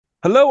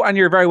Hello, and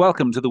you're very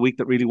welcome to the week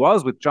that really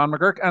was with John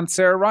McGurk and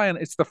Sarah Ryan.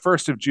 It's the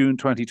 1st of June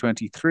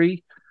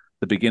 2023,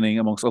 the beginning,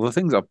 amongst other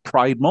things, of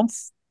Pride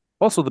Month.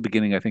 Also, the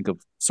beginning, I think,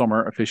 of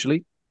summer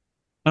officially.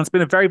 And it's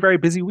been a very, very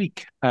busy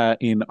week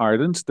in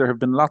Ireland. There have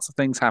been lots of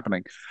things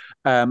happening.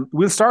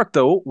 We'll start,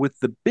 though, with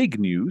the big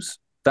news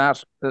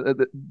that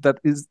this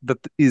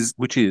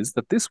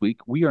week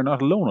we are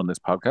not alone on this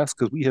podcast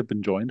because we have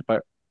been joined by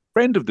a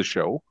friend of the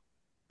show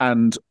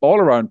and all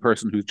around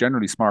person who's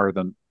generally smarter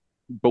than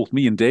both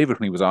me and David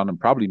when he was on, and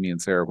probably me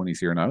and Sarah when he's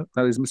here now.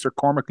 That is Mr.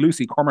 Cormac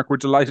Lucey. Cormac, we're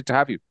delighted to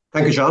have you.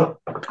 Thank you, John.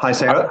 Hi, I,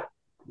 Sarah.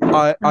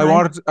 Hi.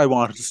 I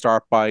wanted to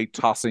start by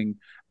tossing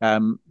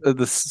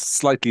the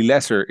slightly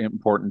lesser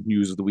important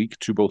news of the week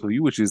to both of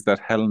you, which is that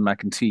Helen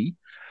McEntee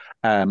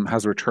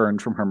has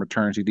returned from her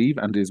maternity leave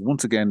and is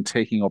once again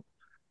taking up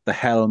the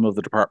helm of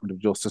the Department of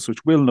Justice,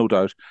 which will no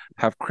doubt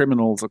have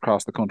criminals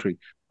across the country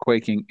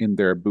quaking in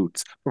their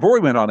boots. Before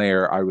we went on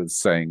air, I was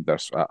saying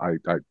that I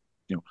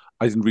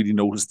didn't really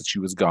notice that she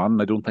was gone.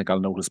 And I don't think I'll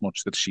notice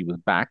much that she was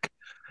back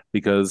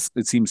because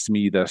it seems to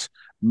me that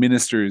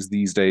ministers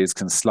these days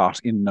can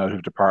slot in and out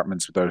of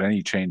departments without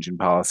any change in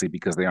policy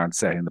because they aren't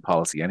setting the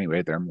policy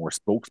anyway. They're more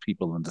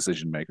spokespeople than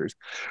decision makers.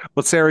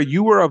 But Sarah,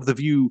 you were of the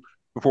view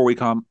before we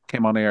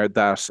came on air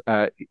that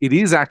it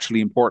is actually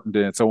important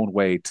in its own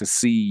way to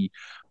see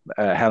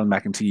Helen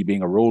McEntee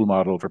being a role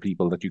model for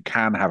people that you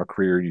can have a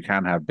career, you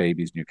can have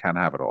babies, and you can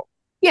have it all.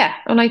 Yeah,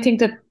 and I think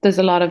that there's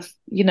a lot of,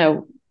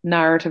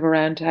 narrative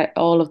around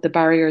all of the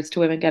barriers to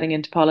women getting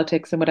into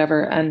politics and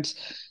whatever, and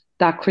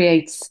that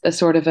creates a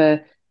sort of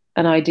an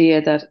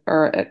idea that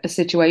or a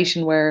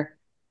situation where,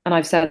 and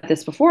I've said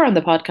this before on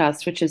the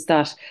podcast, which is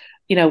that,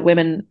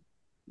 women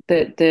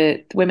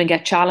the women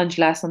get challenged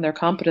less on their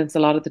competence a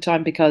lot of the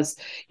time because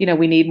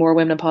we need more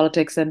women in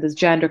politics and there's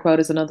gender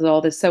quotas and all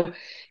this. So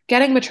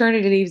getting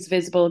maternity leaves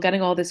visible,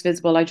 getting all this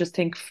visible, I just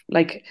think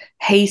like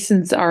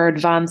hastens our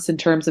advance in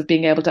terms of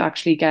being able to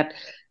actually get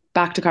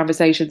back to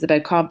conversations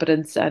about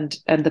competence and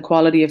the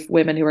quality of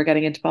women who are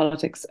getting into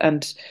politics.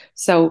 And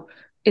so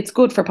it's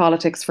good for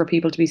politics for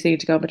people to be seen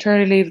to go on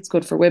maternity leave. It's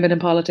good for women in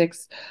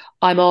politics.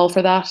 I'm all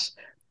for that.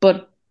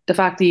 But the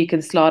fact that you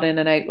can slot in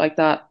and out like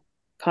that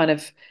kind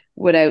of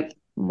without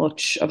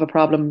much of a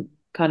problem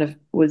kind of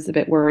was a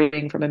bit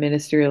worrying from a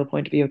ministerial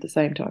point of view at the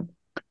same time.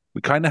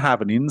 We kind of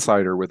have an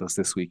insider with us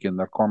this week in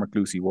that Cormac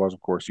Lucey was, of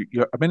course.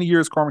 How many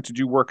years, Cormac, did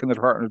you work in the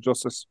Department of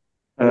Justice?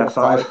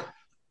 Five.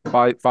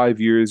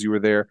 5 years you were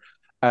there.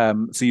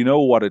 So you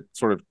know what it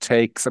sort of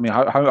takes. I mean,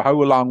 how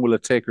long will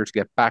it take her to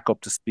get back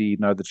up to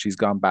speed now that she's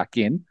gone back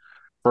in,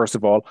 first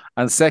of all?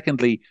 And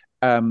secondly,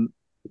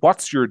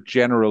 what's your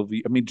general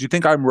view? I mean, do you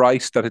think I'm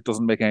right that it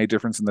doesn't make any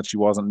difference and that she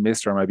wasn't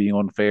missed, or am I being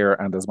unfair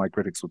and, as my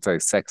critics would say,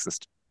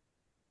 sexist?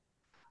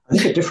 I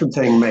think a different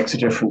thing makes a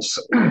difference.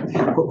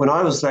 When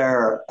I was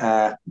there,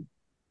 the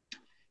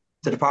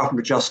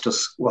Department of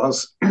Justice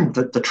was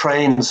the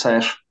train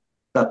set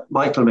that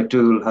Michael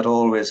McDowell had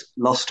always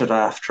lusted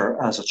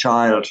after as a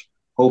child,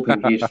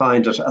 hoping he'd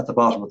find it at the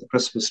bottom of the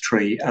Christmas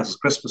tree as a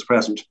Christmas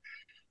present.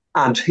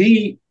 And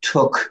he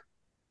adopted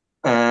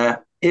a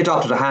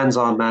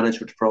hands-on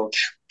management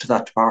approach to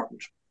that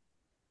department.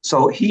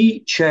 So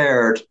he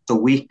chaired the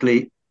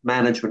weekly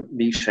management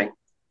meeting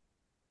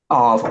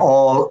of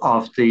all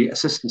of the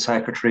assistant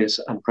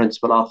secretaries and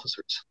principal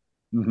officers.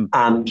 Mm-hmm.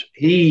 And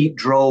he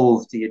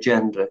drove the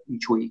agenda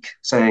each week,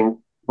 saying,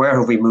 where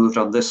have we moved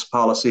on this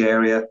policy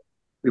area?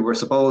 We were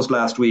supposed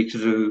last week to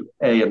do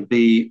A and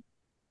B.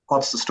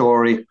 What's the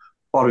story?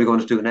 What are we going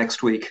to do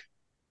next week?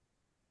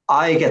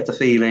 I get the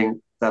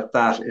feeling that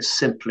that is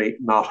simply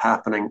not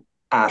happening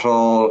at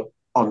all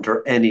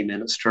under any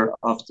minister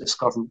of this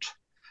government.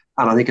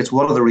 And I think it's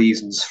one of the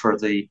reasons for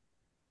the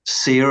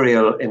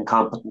serial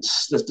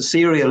incompetence, the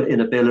serial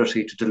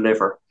inability to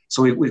deliver.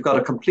 So we've got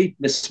a complete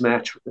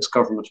mismatch with this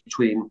government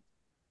between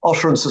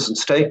utterances and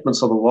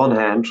statements on the one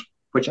hand,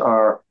 which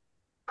are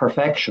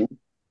perfection,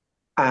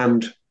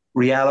 and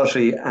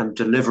reality and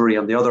delivery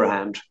on the other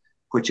hand,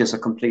 which is a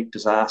complete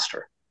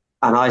disaster.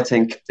 And I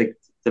think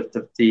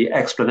the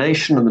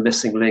explanation and the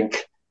missing link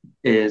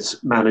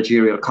is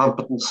managerial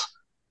competence.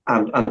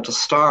 And to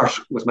start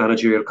with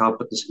managerial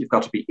competence, you've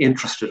got to be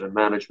interested in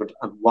management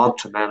and want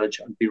to manage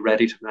and be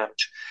ready to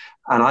manage.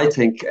 And I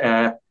think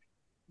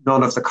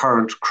none of the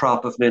current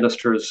crop of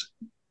ministers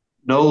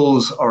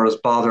knows or is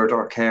bothered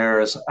or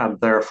cares. And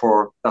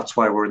therefore, that's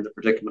why we're in the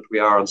predicament we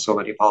are in so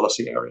many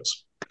policy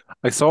areas.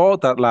 I saw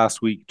that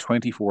last week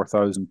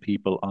 24,000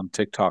 people on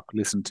TikTok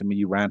listened to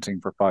me ranting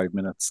for 5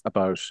 minutes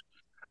about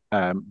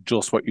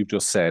just what you've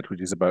just said,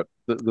 which is about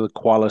the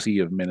quality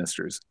of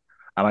ministers.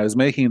 And I was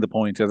making the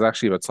point, it was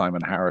actually about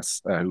Simon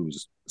Harris,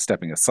 who's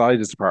stepping aside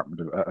his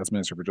department as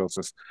Minister for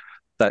Justice,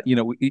 that,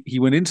 he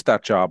went into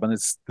that job, and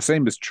it's the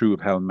same is true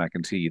of Helen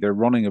McEntee. They're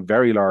running a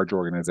very large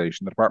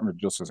organization. The Department of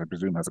Justice, I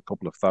presume, has a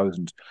couple of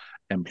thousand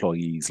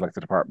employees, like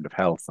the Department of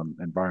Health and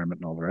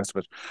Environment and all the rest of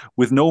it,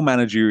 with no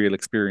managerial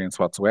experience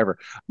whatsoever.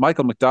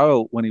 Michael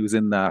McDowell, when he was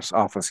in that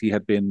office, he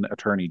had been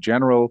Attorney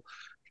General.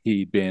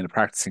 He'd been a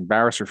practicing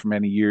barrister for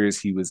many years.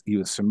 He was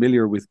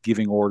familiar with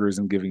giving orders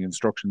and giving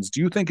instructions.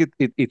 Do you think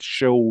it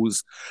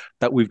shows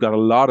that we've got a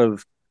lot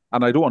of,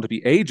 and I don't want to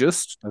be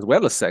ageist as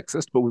well as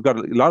sexist, but we've got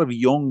a lot of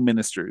young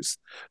ministers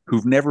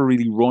who've never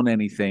really run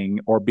anything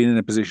or been in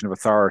a position of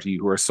authority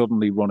who are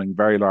suddenly running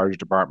very large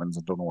departments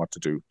and don't know what to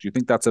do? Do you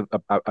think that's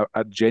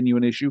a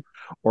genuine issue,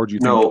 or do you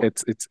think No,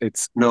 it's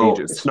no, it's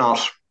ageist?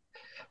 not.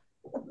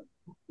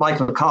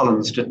 Michael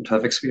Collins didn't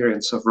have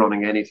experience of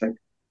running anything,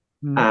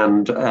 Hmm.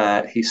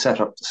 and he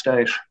set up the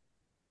state.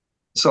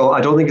 So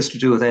I don't think it's to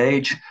do with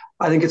age.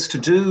 I think it's to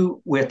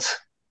do with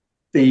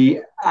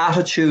the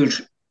attitude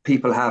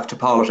people have to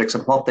politics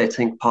and what they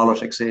think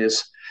politics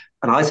is.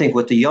 And I think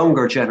with the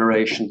younger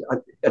generation,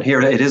 and here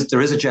it is,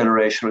 there is a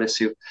generational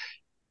issue.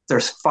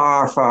 There's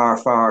far, far,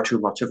 far too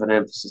much of an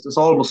emphasis. There's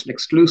almost an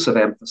exclusive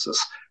emphasis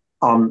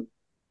on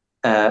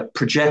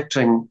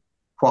projecting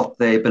what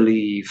they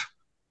believe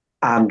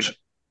and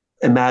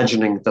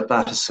imagining that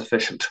that is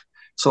sufficient.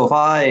 So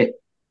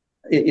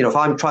if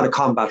I'm trying to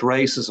combat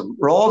racism,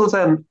 rather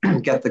than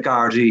get the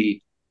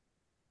Gardaí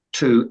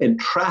to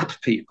entrap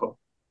people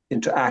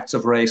into acts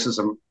of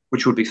racism,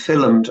 which would be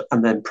filmed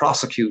and then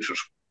prosecuted,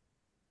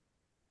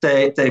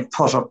 they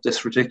put up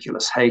this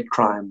ridiculous hate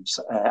crimes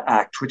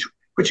act,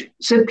 which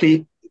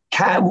simply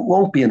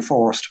won't be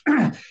enforced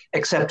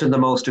except in the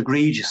most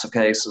egregious of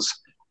cases,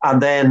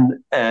 and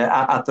then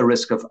at the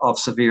risk of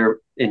severe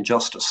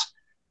injustice.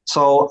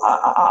 So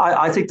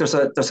I think there's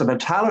a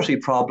mentality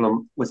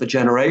problem with a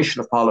generation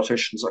of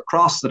politicians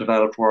across the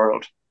developed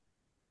world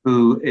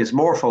who is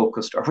more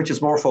focused, or which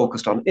is more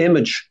focused on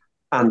image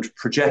and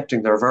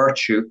projecting their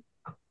virtue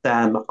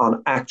than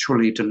on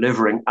actually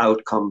delivering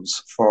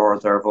outcomes for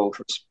their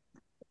voters.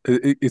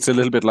 It's a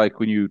little bit like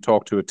when you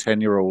talk to a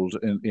 10-year-old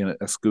in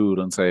a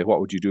school and say, what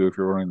would you do if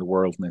you're running the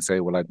world? And they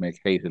say, well, I'd make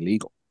hate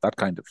illegal.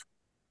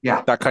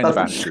 Yeah, That kind of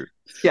attitude.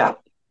 Yeah,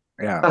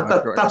 Yeah.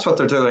 that's what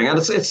they're doing, and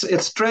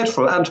it's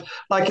dreadful. And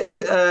like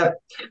I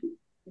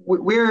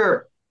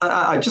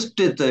just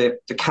did the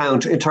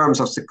count in terms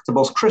of the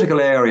most critical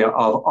area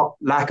of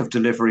lack of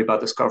delivery by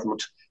this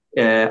government,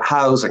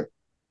 housing.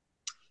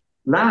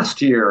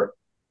 Last year,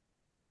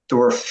 there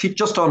were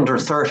just under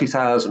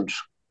 30,000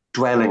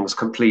 dwellings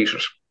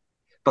completed,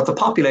 but the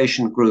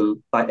population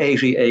grew by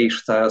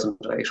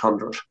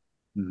 88,800.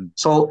 Mm-hmm.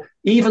 So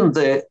even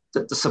the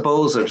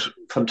supposed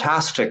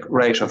fantastic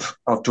rate of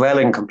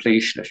dwelling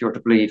completion, if you're to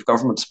believe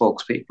government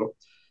spokespeople,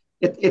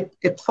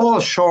 it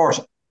falls short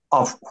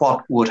of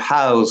what would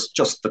house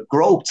just the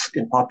growth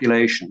in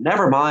population,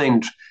 never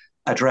mind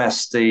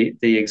address the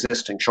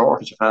existing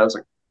shortage of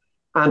housing.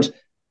 And,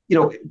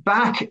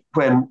 back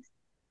when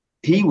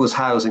he was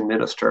housing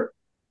minister,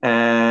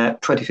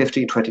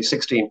 2015,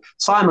 2016,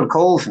 Simon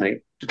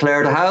Coveney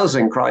declared a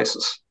housing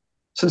crisis.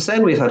 Since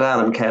then, we've had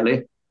Alan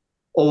Kelly,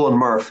 Owen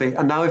Murphy,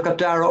 and now we've got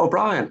Darragh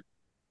O'Brien.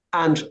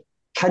 And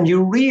can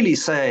you really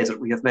say that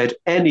we have made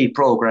any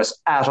progress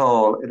at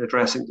all in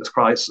addressing this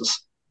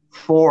crisis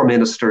 4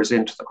 ministers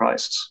into the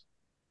crisis?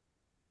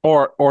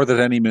 Or that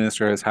any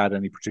minister has had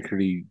any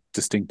particularly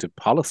distinctive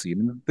policy. I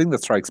mean, the thing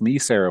that strikes me,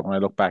 Sarah, when I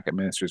look back at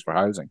ministers for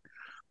housing,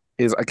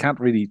 is I can't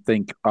really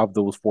think of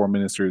those 4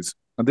 ministers.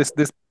 And this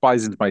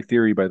buys into my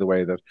theory, by the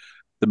way, that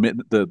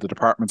the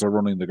departments are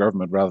running the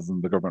government rather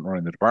than the government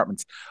running the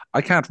departments.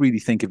 I can't really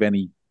think of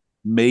any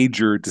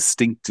major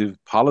distinctive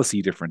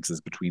policy differences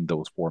between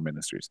those 4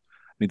 ministers.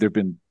 I mean, there have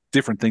been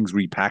different things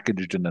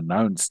repackaged and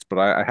announced, but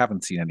I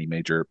haven't seen any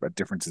major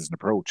differences in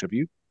approach. Have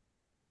you?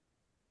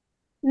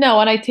 No,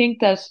 and I think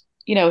that,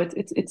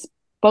 it's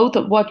both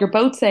of what you're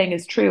both saying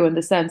is true in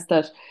the sense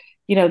that,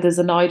 there's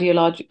an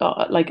ideology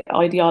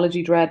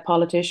led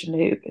politician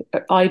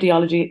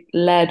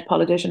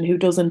who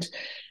doesn't,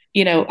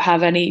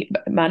 have any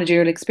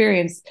managerial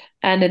experience,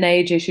 and an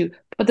age issue.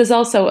 But there's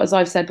also, as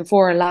I've said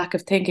before, a lack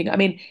of thinking. I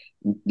mean,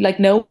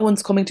 like no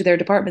one's coming to their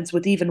departments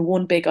with even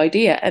one big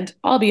idea. And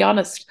I'll be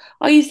honest,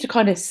 I used to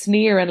kind of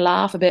sneer and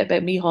laugh a bit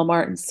about Micheál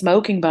Martin's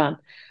smoking ban.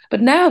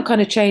 But now I've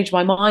kind of changed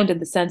my mind in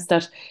the sense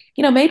that,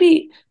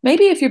 maybe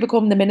if you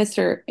become the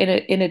minister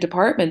in a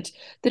department,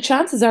 the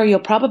chances are you'll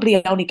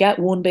probably only get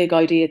one big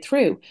idea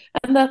through.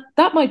 And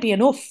that might be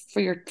enough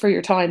for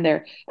your time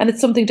there. And it's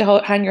something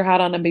to hang your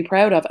hat on and be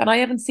proud of. And I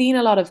haven't seen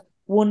a lot of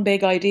one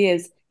big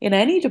ideas in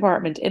any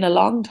department in a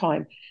long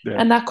time. Yeah.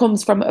 And that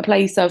comes from a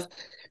place of,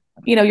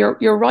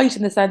 you're right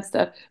in the sense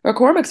that, or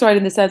Cormac's right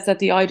in the sense that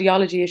the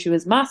ideology issue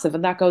is massive,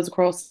 and that goes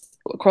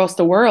across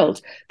the world,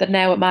 that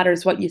now it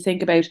matters what you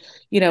think about,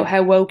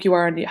 how woke you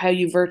are and how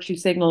you virtue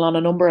signal on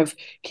a number of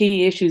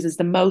key issues is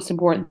the most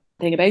important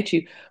thing about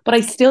you. But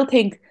I still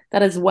think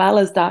that as well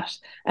as that,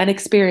 an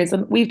experience,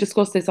 and we've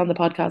discussed this on the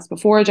podcast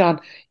before,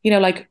 John,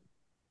 like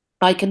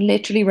I can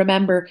literally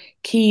remember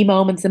key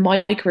moments in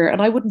my career,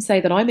 and I wouldn't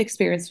say that I'm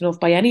experienced enough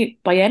by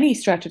any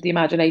stretch of the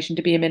imagination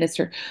to be a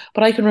minister,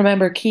 but I can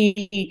remember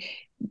key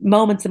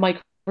moments in my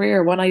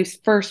career when I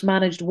first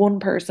managed one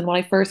person, when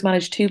I first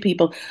managed 2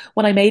 people,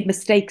 when I made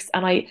mistakes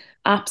and I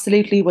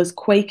absolutely was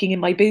quaking in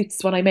my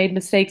boots when I made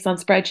mistakes on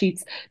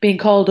spreadsheets, being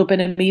called up in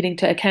a meeting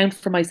to account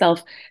for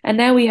myself. And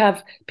now we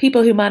have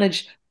people who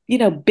manage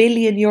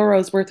billion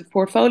euros worth of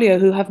portfolio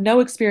who have no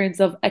experience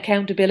of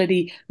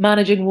accountability,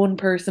 managing one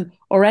person,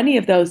 or any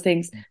of those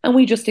things, and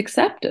we just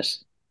accept it.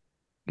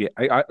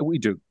 Yeah, we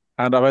do.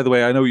 And by the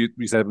way, I know you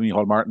said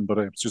Micheál Martin, but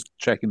I was just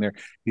checking there.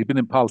 He's been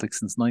in politics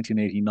since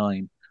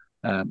 1989,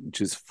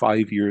 which is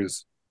 5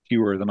 years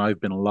fewer than I've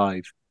been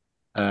alive.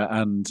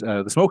 And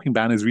the smoking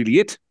ban is really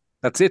it.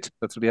 That's it.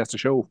 That's what he has to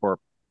show for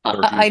 30,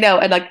 I know,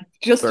 and like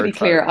just to be 35.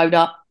 clear,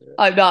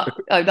 I'm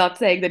not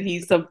saying that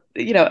he's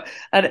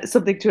and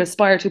something to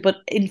aspire to, but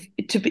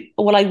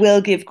what I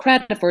will give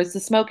credit for is the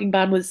smoking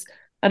ban was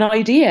an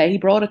idea. He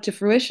brought it to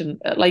fruition.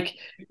 Like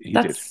He did.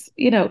 that's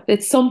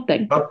it's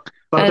something. But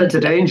And the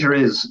danger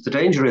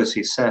is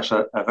he set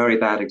a very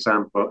bad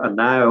example, and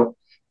now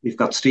we've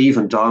got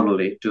Stephen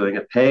Donnelly doing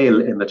a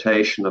pale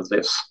imitation of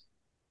this,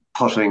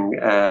 putting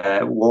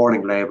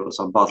warning labels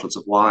on bottles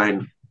of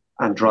wine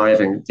and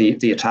driving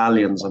the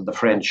Italians and the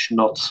French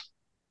nuts.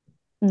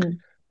 mm,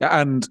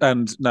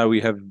 And now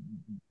we have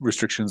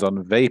restrictions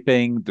on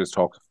vaping. There's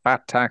talk of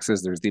fat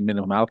taxes. There's the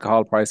minimum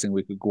alcohol pricing.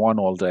 We could go on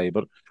all day,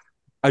 but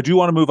I do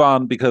want to move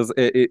on because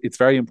it's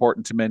very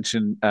important to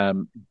mention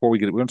before we're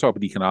going to talk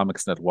about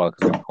economics in a while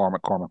because we have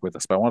Cormac with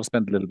us, but I want to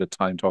spend a little bit of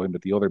time talking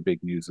about the other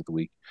big news of the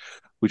week,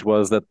 which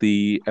was that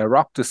the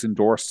Oireachtas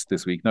endorsed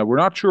this week. Now, we're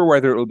not sure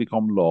whether it will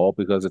become law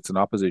because it's an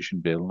opposition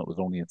bill and it was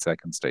only in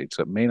second stage,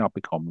 so it may not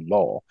become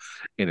law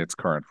in its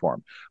current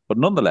form. But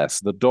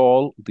nonetheless, the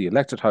Dáil, the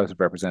elected House of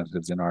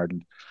Representatives in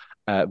Ireland,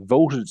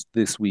 voted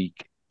this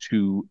week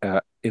to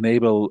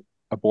enable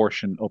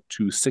abortion up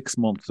to 6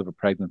 months of a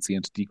pregnancy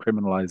and to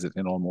decriminalise it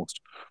in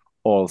almost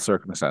all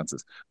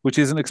circumstances, which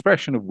is an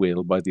expression of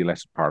will by the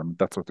elected parliament.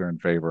 That's what they're in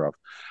favour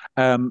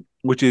of,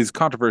 which is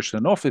controversial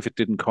enough if it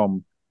didn't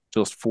come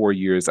just 4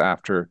 years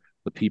after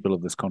the people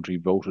of this country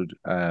voted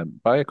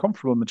by a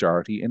comfortable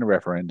majority in a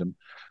referendum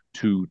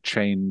to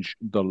change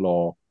the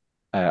law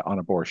on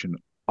abortion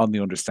on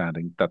the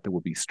understanding that there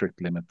would be strict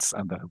limits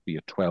and that it would be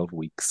at 12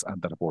 weeks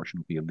and that abortion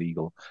would be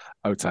illegal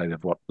outside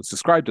of what was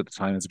described at the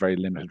time as a very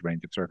limited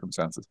range of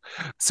circumstances.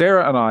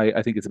 Sarah and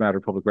I think it's a matter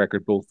of public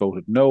record, both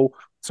voted no.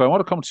 So I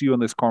want to come to you on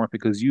this, Cormac,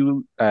 because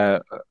you,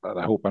 I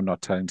hope I'm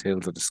not telling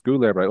tales at the school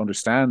there, but I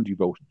understand you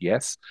voted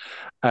yes.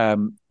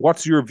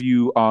 What's your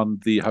view on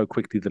how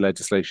quickly the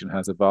legislation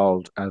has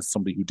evolved as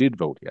somebody who did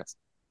vote yes?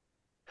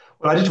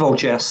 Well, I did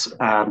vote yes,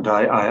 and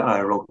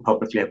I wrote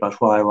publicly about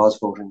why I was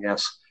voting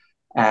yes.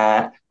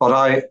 But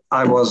I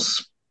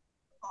was.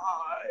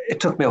 It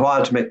took me a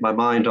while to make my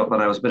mind up,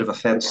 and I was a bit of a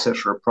fence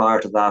sitter prior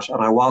to that,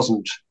 and I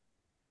wasn't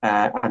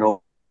an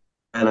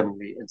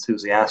overwhelmingly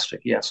enthusiastic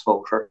yes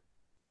voter.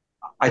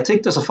 I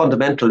think there's a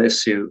fundamental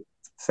issue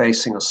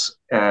facing us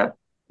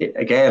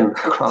again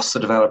across the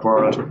developed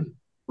world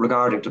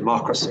regarding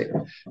democracy,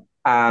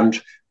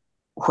 and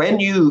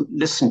when you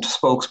listen to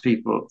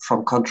spokespeople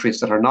from countries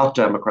that are not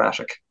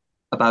democratic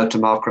about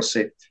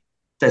democracy,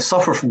 they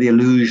suffer from the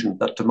illusion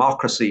that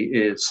democracy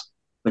is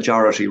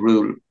majority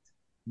rule,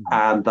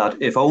 and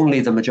that if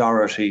only the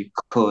majority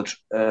could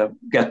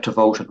get to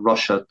vote in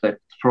Russia, they'd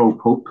throw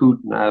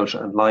Putin out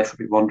and life would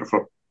be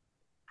wonderful.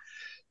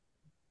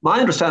 My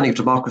understanding of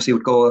democracy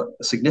would go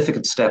a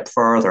significant step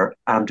further,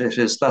 and it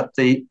is that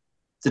the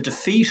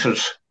defeated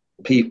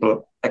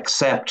people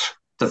accept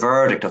the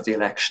verdict of the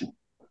election.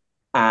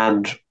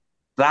 And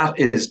that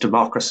is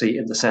democracy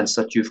in the sense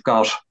that you've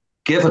got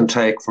give and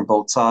take from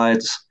both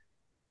sides.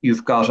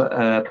 You've got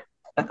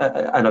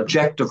an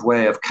objective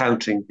way of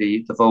counting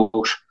the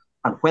vote.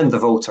 And when the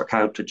votes are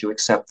counted, you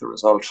accept the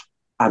result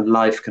and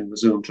life can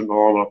resume to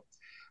normal.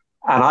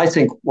 And I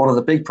think one of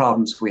the big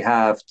problems we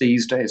have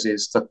these days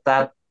is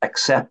that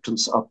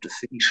acceptance of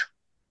defeat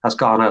has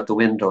gone out the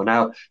window.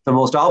 Now, the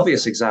most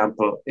obvious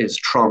example is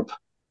Trump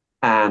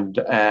and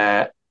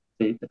the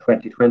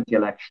 2020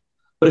 election.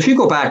 But if you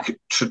go back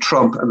to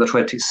Trump and the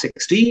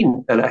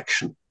 2016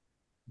 election,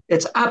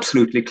 it's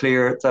absolutely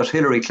clear that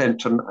Hillary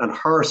Clinton and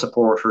her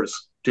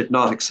supporters did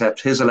not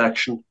accept his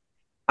election,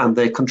 and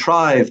they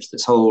contrived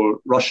this whole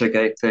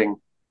Russiagate thing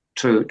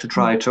to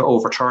try to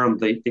overturn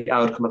the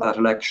outcome of that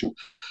election.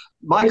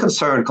 My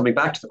concern, coming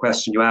back to the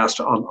question you asked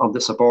on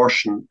this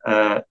abortion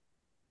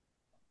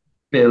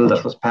bill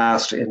that was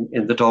passed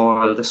in the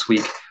Dáil this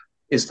week,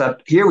 is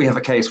that here we have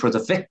a case where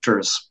the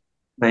victors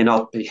may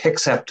not be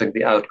accepting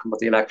the outcome of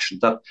the election.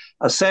 That,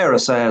 as Sarah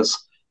says,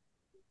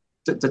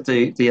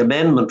 the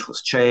amendment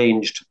was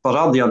changed, but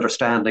on the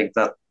understanding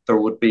that there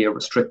would be a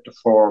restrictive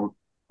form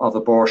of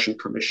abortion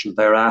permission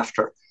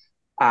thereafter.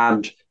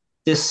 And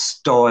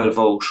this Dáil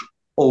vote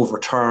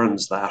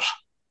overturns that.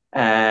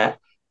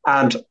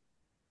 And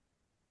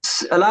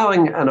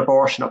allowing an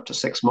abortion up to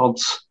 6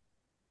 months,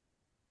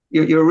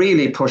 you're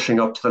really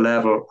pushing up to the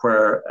level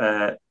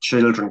where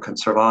children can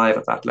survive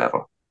at that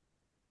level.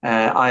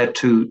 I had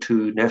two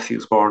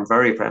nephews born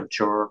very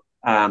premature,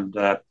 and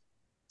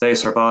they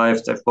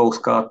survived. They've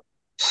both got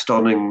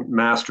stunning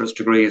master's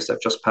degrees.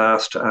 They've just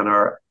passed and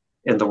are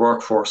in the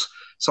workforce.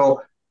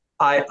 So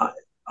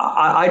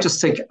I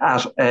just think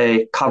at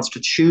a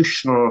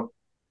constitutional,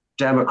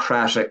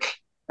 democratic,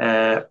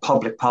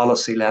 public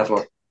policy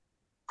level,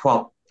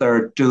 what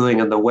they're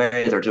doing and the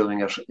way they're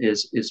doing it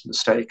is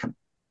mistaken,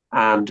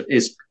 and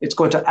it's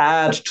going to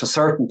add to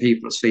certain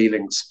people's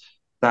feelings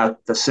that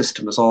the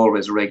system is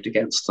always rigged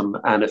against them,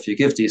 and if you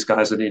give these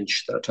guys an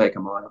inch, they'll take a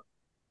mile.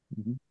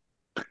 Mm-hmm.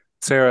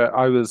 Sarah,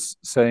 I was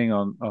saying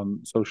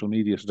on social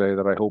media today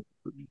that I hope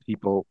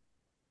people,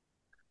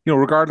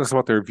 regardless of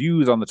what their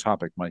views on the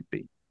topic might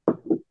be,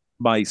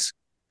 might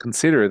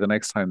consider the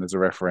next time there's a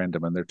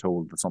referendum and they're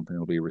told that something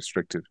will be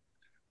restricted,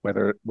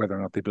 whether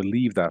or not they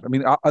believe that. I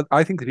mean,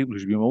 I think the people who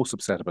should be most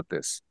upset about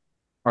this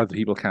are the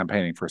people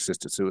campaigning for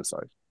assisted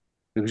suicide.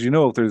 Because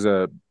if there's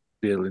a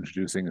bill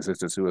introducing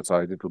assisted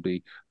suicide, it will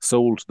be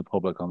sold to the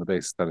public on the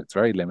basis that it's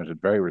very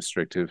limited, very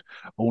restrictive,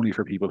 only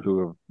for people who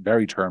have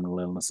very terminal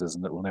illnesses,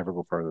 and it will never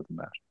go further than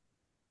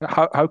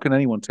that. How can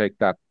anyone take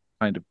that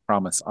kind of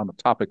promise on a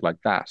topic like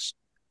that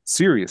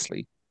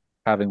seriously,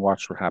 having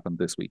watched what happened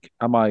this week?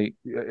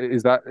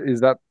 Is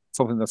that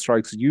something that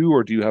strikes you,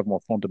 or do you have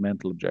more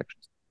fundamental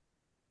objections?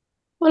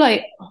 Well,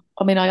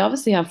 I mean, I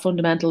obviously have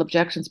fundamental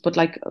objections, but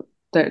like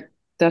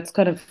that's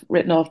kind of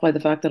written off by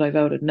the fact that I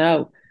voted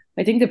no.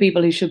 I think the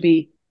people who should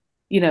be,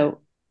 you know,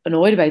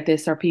 annoyed about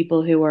this are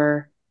people who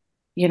are,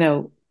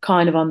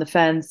 kind of on the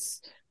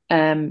fence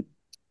um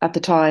at the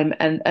time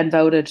and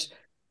voted,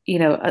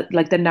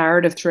 like the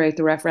narrative throughout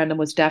the referendum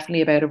was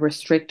definitely about a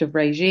restrictive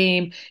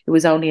regime. It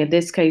was only in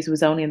this case, it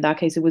was only in that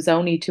case, it was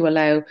only to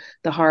allow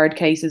the hard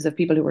cases of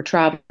people who were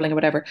traveling or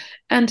whatever.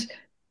 And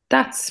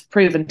that's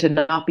proven to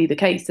not be the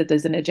case, that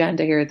there's an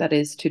agenda here that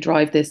is to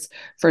drive this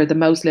for the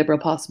most liberal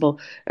possible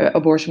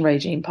abortion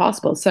regime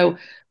possible. So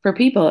for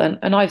people,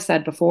 and I've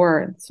said before,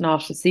 it's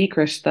not a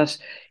secret that,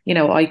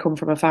 I come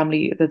from a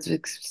family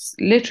that's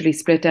literally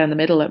split down the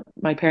middle.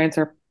 My parents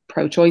are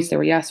pro-choice. They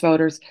were yes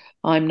voters.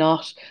 I'm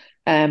not.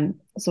 Some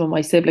of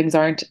my siblings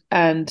aren't.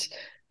 And,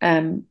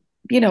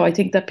 I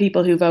think that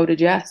people who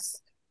voted yes,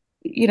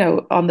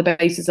 on the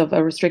basis of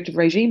a restrictive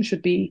regime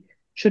should be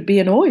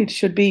annoyed,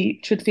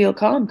 should feel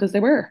calm because they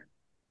were.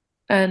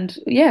 And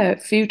yeah,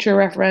 future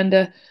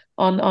referenda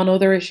on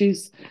other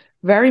issues,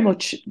 very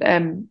much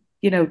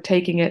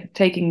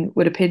taking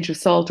with a pinch of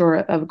salt or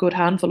a good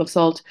handful of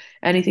salt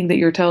anything that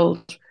you're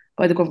told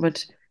by the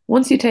government.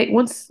 Once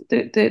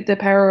the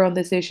power on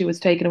this issue was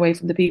taken away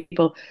from the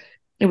people,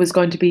 it was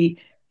going to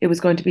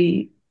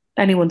be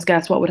anyone's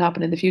guess what would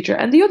happen in the future.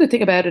 And the other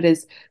thing about it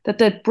is that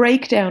the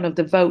breakdown of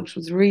the vote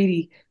was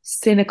really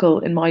cynical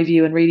in my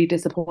view and really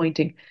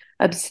disappointing.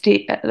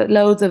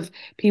 Loads of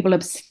people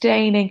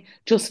abstaining,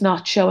 just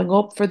not showing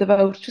up for the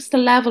vote, just a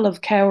level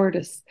of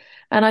cowardice.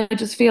 And I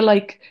just feel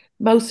like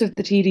most of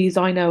the TDs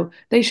I know,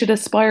 they should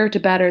aspire to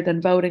better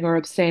than voting or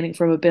abstaining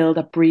from a bill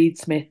that Breed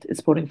Smith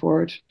is putting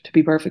forward, to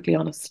be perfectly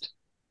honest.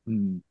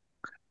 Mm,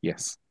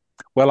 yes.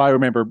 Well, I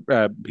remember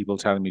people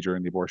telling me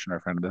during the abortion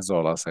referendum, this is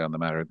all I'll say on the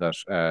matter,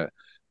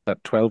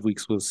 that 12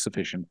 weeks was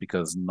sufficient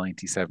because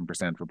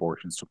 97% of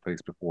abortions took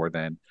place before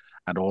then,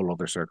 and all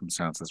other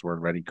circumstances were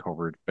already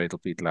covered. Fatal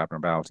fetal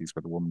abnormalities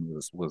where the woman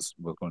was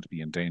going to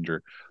be in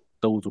danger,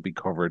 those will be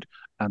covered,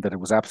 and that it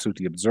was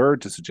absolutely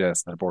absurd to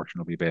suggest that abortion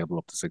will be available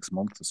up to 6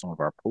 months, as some of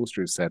our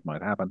posters said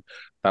might happen.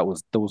 That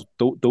was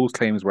those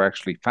claims were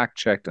actually fact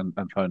checked and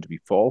found to be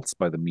false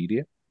by the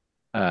media.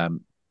 That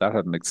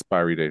had an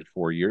expiry date of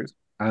 4 years.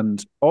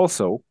 And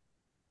also,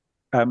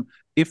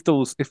 if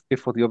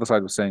what the other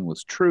side was saying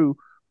was true,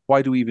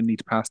 why do we even need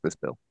to pass this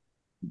bill?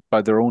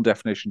 By their own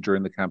definition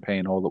during the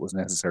campaign, all that was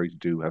necessary to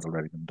do has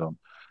already been done.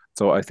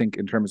 So I think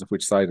in terms of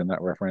which side in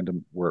that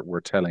referendum we're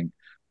telling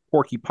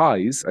porky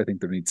pies, I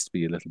think there needs to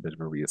be a little bit of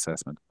a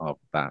reassessment of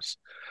that.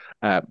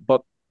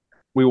 But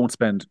we won't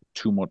spend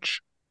too much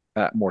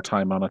more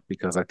time on it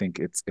because I think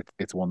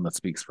it's one that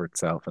speaks for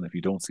itself. And if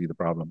you don't see the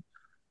problem,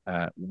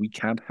 we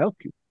can't help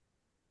you.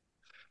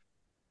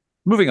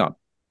 Moving on.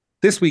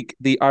 This week,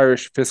 the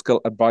Irish Fiscal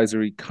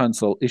Advisory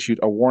Council issued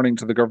a warning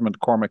to the government,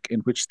 Cormac,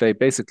 in which they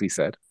basically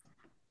said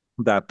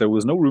that there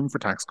was no room for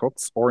tax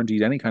cuts or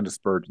indeed any kind of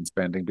spurge in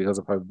spending because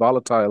of how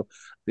volatile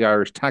the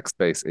Irish tax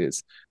base is.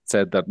 It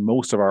said that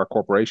most of our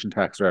corporation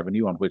tax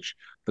revenue, on which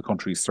the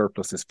country's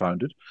surplus is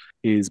founded,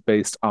 is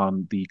based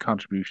on the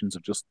contributions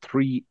of just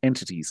 3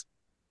 entities,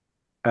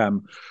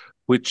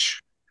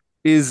 which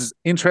is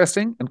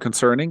interesting and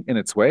concerning in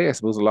its way. I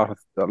suppose a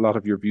lot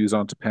of your views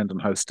on depend on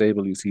how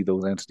stable you see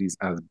those entities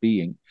as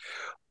being.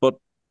 But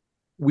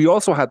we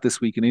also had this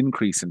week an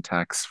increase in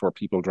tax for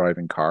people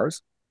driving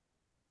cars.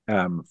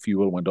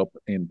 Fuel went up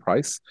in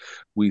price.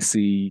 We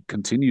see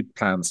continued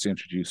plans to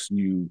introduce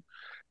new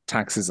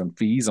taxes and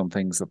fees on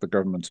things that the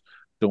government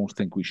don't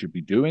think we should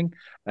be doing.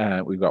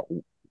 We've got,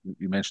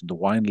 you mentioned the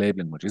wine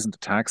labelling, which isn't a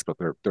tax, but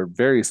there are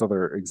various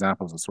other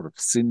examples of sort of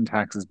sin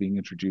taxes being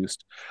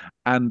introduced.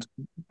 And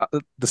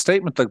the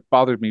statement that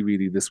bothered me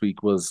really this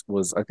week was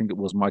I think it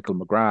was Michael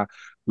McGrath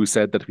who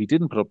said that if he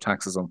didn't put up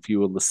taxes on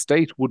fuel, the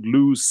state would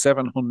lose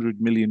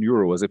 700 million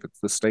euro, as if it's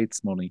the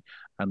state's money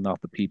and not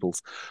the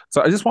people's.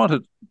 So I just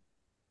wanted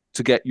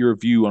to get your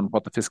view on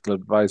what the Fiscal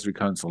Advisory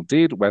Council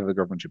did, whether the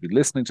government should be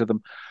listening to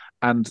them,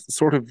 and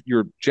sort of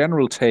your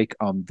general take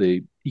on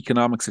the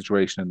economic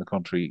situation in the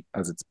country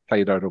as it's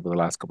played out over the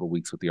last couple of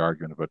weeks with the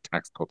argument about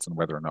tax cuts and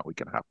whether or not we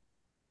can have.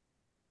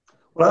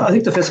 Well, I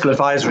think the Fiscal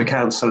Advisory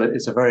Council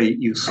is a very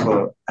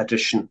useful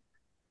addition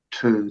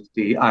to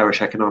the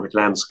Irish economic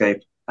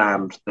landscape,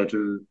 and they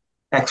do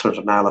excellent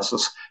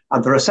analysis.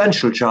 And their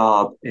essential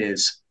job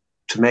is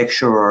to make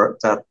sure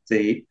that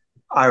the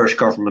Irish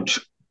government,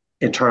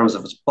 in terms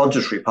of its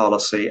budgetary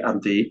policy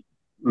and the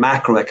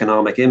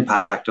macroeconomic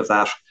impact of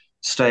that,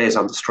 stays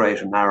on the straight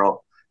and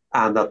narrow,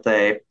 and that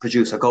they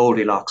produce a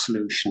Goldilocks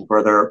solution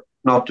where they're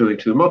not doing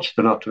too much,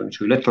 they're not doing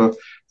too little,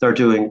 they're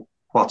doing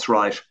what's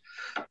right.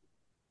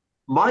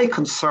 My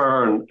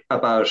concern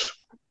about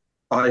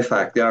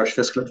IFAC, the Irish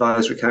Fiscal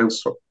Advisory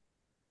Council,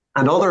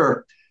 and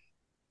other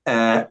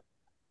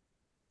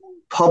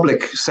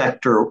public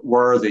sector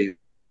worthies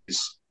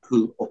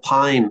who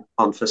opine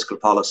on fiscal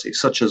policy,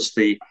 such as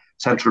the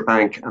Central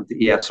Bank and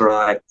the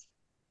ESRI,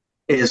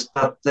 is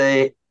that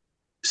they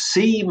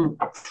seem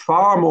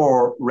far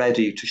more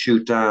ready to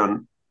shoot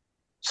down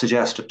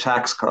suggested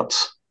tax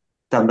cuts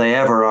than they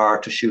ever are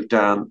to shoot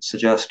down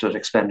suggested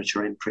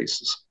expenditure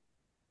increases.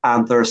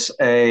 And there's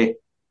a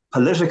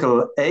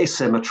political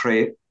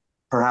asymmetry,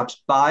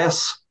 perhaps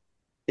bias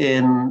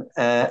in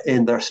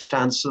their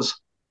stances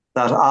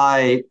that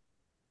I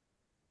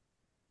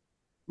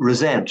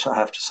resent, I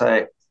have to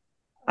say.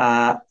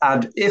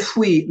 And if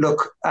we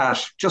look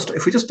at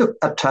if we just look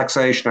at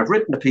taxation, I've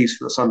written a piece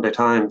for the Sunday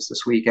Times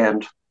this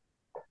weekend,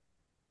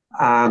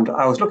 and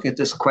I was looking at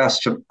this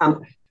question,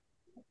 and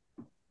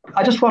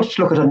I just wanted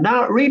to look at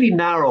a really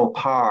narrow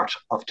part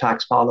of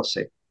tax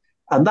policy,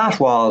 and that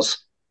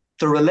was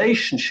the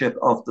relationship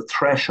of the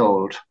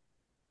threshold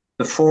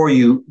before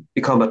you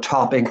become a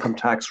top income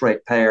tax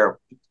rate payer,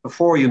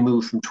 before you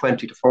move from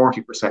 20 to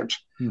 40%.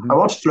 Mm-hmm. I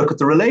wanted to look at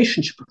the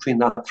relationship between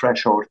that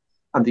threshold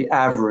and the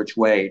average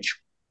wage.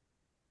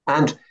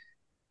 And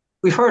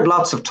we've heard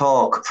lots of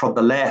talk from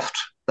the left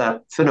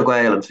that Fine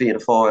Gael and Fianna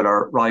Fáil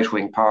are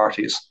right-wing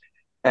parties.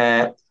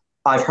 I've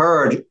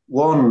heard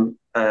one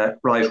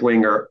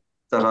right-winger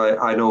that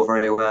I know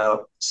very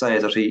well say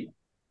that he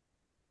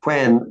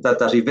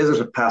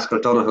visited Paschal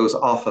Donoghue's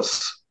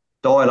office,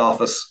 Dáil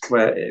office,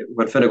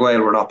 when Fine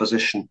Gael were in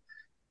opposition,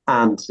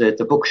 and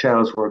the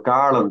bookshelves were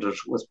garlanded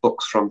with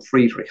books from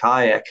Friedrich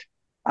Hayek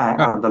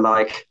and the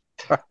like.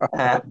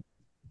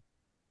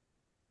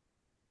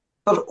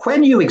 But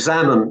when you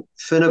examine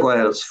Fine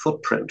Gael's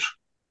footprint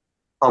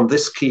on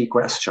this key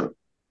question,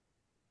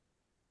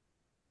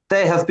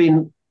 they have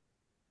been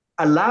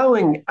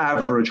allowing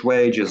average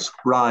wages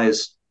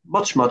rise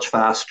much, much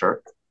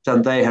faster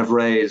than they have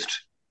raised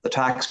the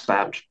tax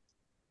band.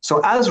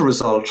 So as a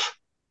result,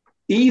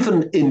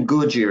 even in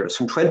good years,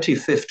 from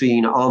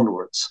 2015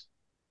 onwards,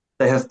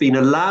 they have been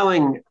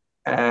allowing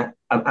an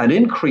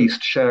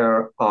increased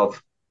share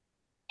of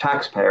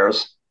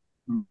taxpayers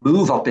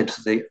move up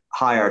into the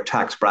higher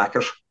tax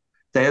bracket.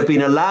 They have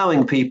been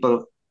allowing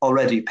people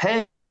already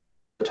paying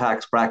the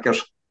tax bracket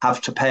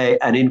have to pay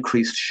an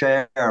increased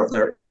share of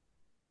their.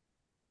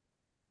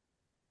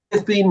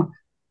 They've been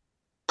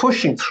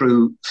pushing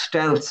through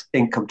stealth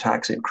income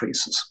tax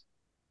increases.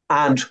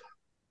 And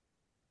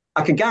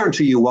I can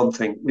guarantee you one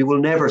thing, we will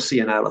never see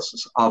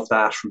analysis of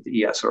that from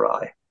the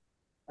ESRI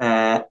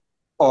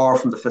or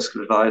from the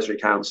Fiscal Advisory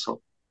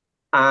Council.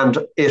 And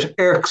it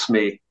irks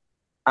me.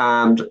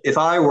 And if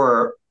I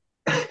were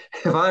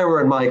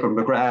in Michael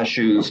McGrath's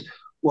shoes,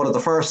 one of the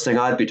first thing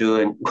I'd be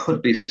doing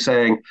would be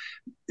saying,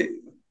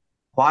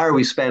 why are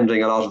we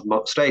spending a lot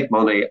of state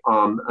money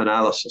on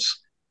analysis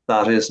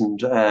that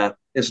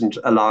isn't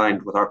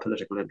aligned with our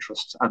political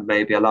interests and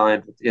maybe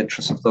aligned with the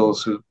interests of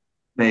those who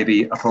may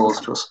be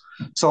opposed to us?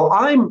 So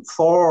I'm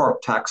for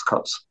tax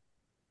cuts.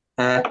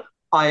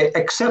 I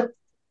accept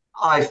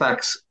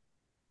IFAC's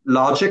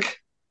logic,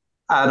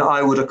 and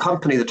I would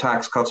accompany the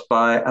tax cuts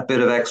by a bit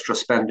of extra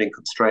spending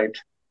constraint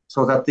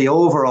so that the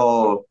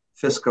overall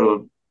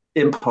fiscal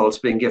impulse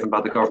being given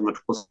by the government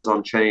was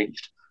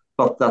unchanged,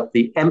 but that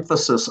the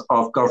emphasis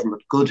of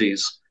government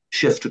goodies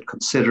shifted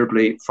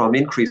considerably from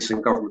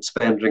increasing government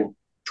spending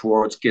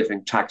towards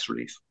giving tax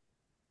relief.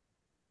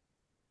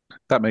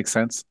 That makes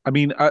sense. I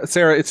mean,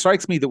 Sarah, it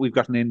strikes me that we've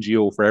got an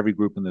NGO for every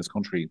group in this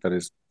country that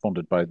is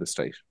funded by the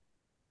state,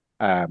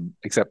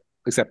 except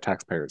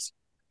taxpayers.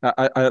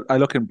 I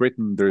look in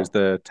Britain, there's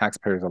the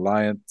Taxpayers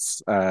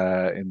Alliance.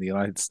 In the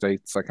United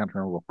States, I can't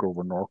remember what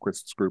Grover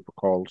Norquist's group are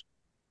called,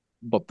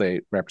 but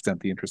they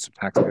represent the interests of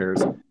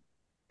taxpayers.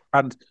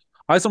 And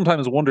I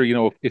sometimes wonder,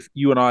 if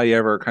you and I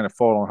ever kind of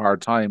fall on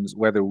hard times,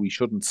 whether we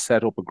shouldn't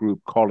set up a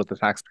group, call it the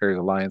Taxpayers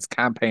Alliance,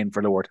 campaign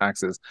for lower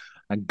taxes,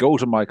 and go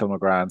to Michael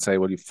McGrath and say,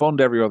 well, you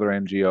fund every other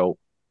NGO,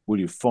 will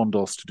you fund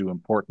us to do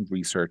important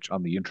research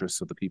on the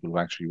interests of the people who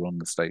actually run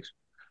the state?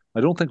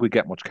 I don't think we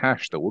get much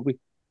cash, though, would we?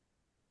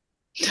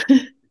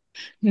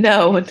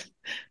 No,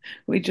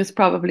 we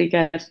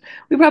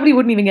probably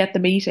wouldn't even get the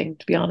meeting,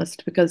 to be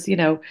honest, because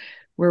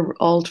we're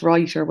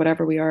alt-right or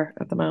whatever we are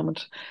at the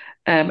moment.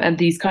 And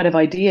these kind of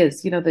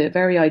ideas, the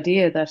very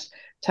idea that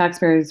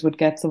taxpayers would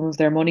get some of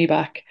their money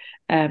back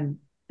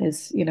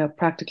is,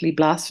 practically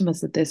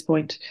blasphemous at this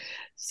point.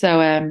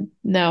 So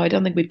no, I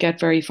don't think we'd get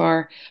very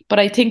far. But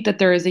I think that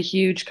there is a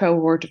huge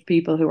cohort of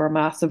people who are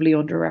massively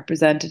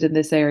underrepresented in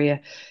this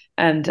area.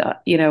 And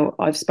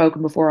I've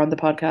spoken before on the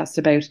podcast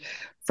about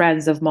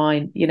friends of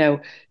mine,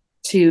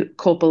 two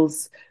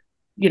couples,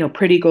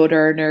 pretty good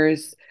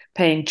earners,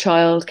 paying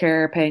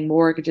childcare, paying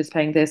mortgages,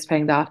 paying this,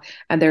 paying that,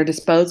 and their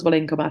disposable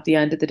income at the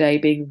end of the day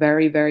being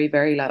very, very,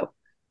 very low,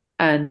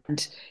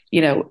 and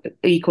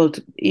equal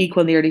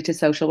nearly to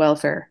social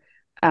welfare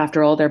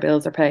after all their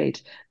bills are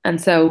paid.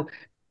 And so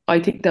I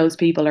think those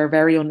people are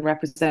very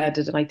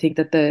unrepresented, and I think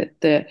that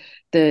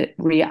the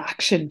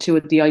reaction to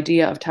it, the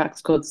idea of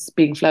tax cuts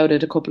being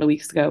floated a couple of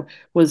weeks ago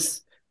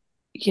was,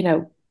 you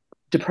know,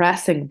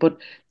 depressing. But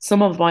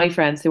some of my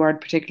friends who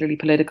aren't particularly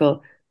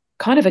political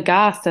kind of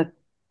aghast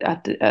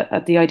at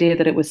the idea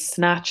that it was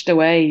snatched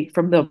away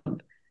from them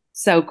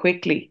so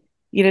quickly.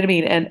 You know what I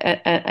mean?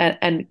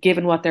 And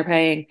given what they're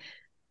paying,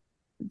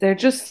 they're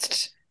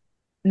just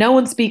no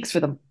one speaks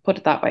for them. Put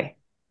it that way.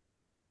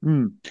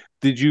 Hmm.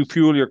 Did you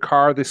fuel your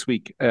car this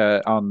week?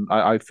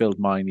 I filled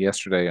mine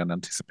yesterday in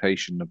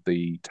anticipation of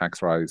the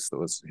tax rise that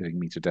was hitting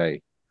me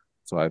today,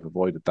 so I've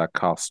avoided that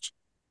cost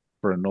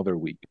for another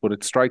week. But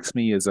it strikes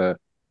me as a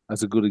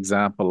good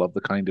example of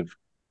the kind of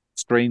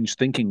strange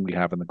thinking we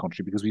have in the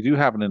country, because we do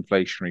have an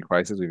inflationary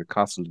crisis, we have a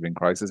cost of living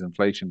crisis.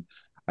 Inflation,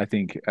 I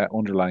think,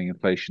 underlying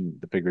inflation,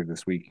 the figure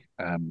this week,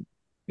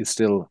 is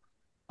still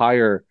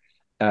higher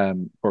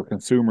for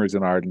consumers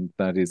in Ireland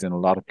than it is in a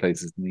lot of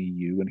places in the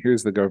EU. And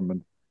here's the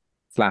government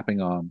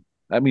slapping on.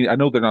 I mean, I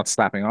know they're not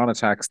slapping on a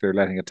tax, they're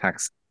letting a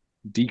tax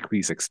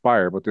decrease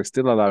expire, but they're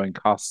still allowing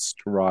costs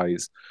to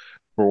rise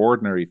for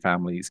ordinary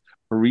families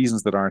for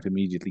reasons that aren't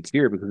immediately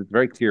clear, because it's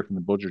very clear from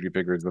the budgetary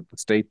figures that the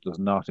state does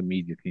not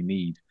immediately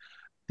need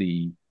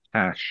the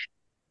cash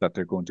that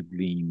they're going to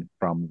glean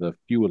from the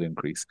fuel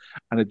increase.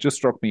 And it just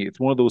struck me, it's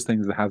one of those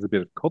things that has a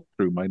bit of cut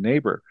through. My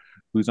neighbor,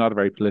 who's not a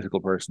very political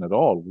person at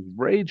all, was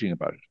raging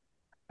about it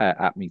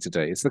at me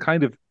today. It's the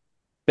kind of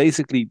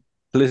basically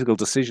political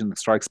decision that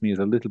strikes me as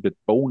a little bit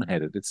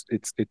boneheaded.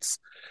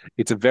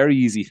 It's a very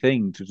easy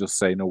thing to just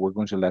say, no, we're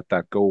going to let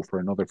that go for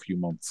another few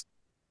months.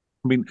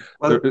 I mean,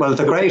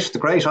 the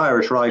great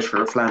Irish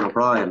writer Flann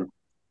O'Brien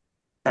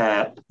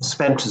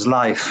spent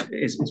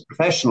his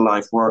professional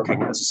life,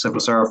 working as a civil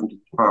servant in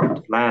the Department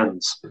of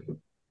Lands.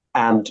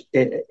 And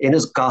in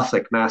his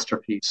Gothic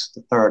masterpiece,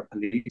 The Third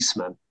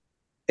Policeman,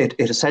 it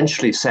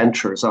essentially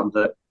centres on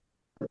the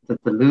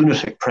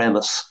lunatic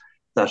premise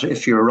that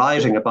if you're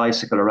riding a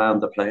bicycle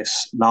around the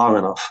place long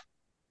enough,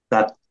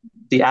 that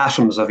the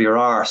atoms of your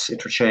arse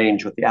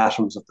interchange with the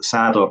atoms of the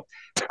saddle,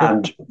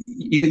 and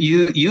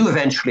you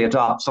eventually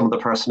adopt some of the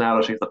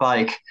personality of the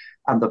bike,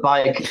 and the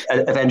bike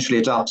eventually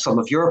adopts some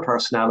of your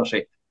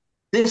personality.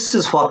 This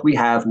is what we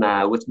have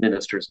now with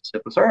ministers and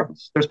civil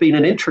servants. There's been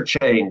an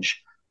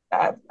interchange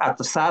at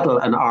the saddle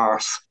and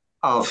arse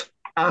of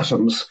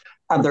atoms,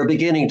 and they're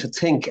beginning to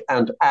think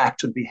and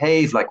act and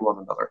behave like one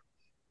another.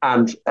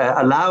 And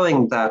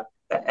allowing that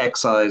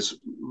excise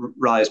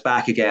rise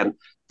back again,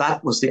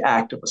 that was the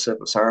act of a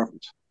civil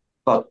servant,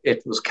 but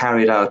it was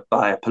carried out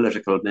by a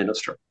political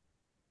minister.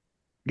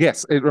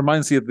 yes, it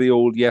reminds me of the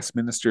old Yes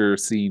Minister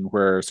scene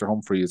where Sir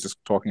Humphrey is just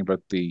talking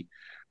about the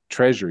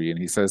Treasury, and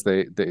he says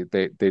they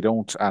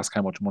don't ask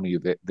how much money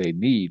they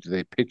need,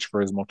 they pitch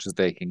for as much as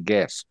they can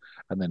get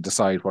and then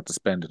decide what to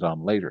spend it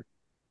on later.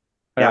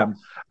 Yeah.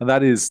 And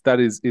that is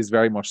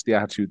very much the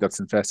attitude that's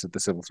infested the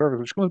civil service,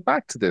 which comes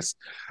back to this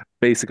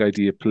basic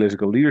idea of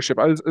political leadership.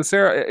 I was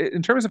Sarah,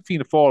 in terms of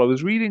Fianna Fáil, I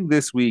was reading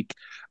this week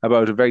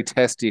about a very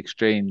testy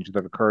exchange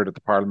that occurred at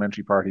the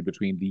parliamentary party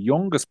between the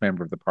youngest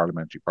member of the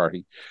parliamentary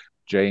party,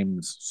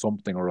 James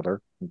something or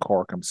other from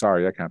Cork. I'm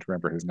sorry, I can't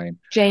remember his name.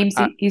 James,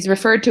 Uh, he's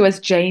referred to as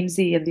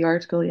Jamesy in the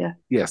article. Yeah.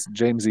 yes,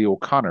 James E.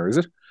 O'Connor, is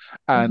it?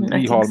 And I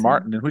think Micheál so.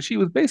 Martin, in which he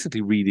was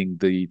basically reading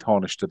the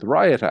Tánaiste to the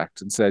Riot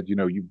Act and said,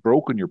 you've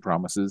broken your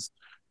promises.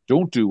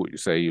 Don't do what you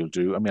say you'll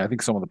do. I mean, I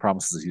think some of the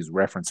promises he's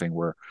referencing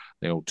were,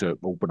 to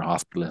open a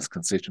hospital in his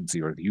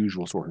constituency, or the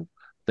usual sort of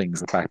things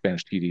that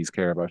backbench TDs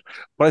care about.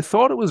 But I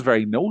thought it was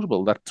very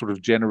notable, that sort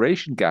of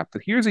generation gap,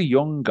 that here's a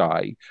young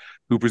guy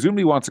who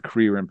presumably wants a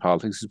career in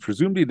politics, who's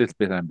presumably a little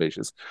bit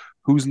ambitious,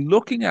 who's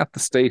looking at the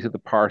state of the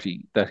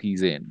party that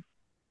he's in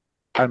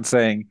and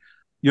saying,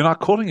 you're not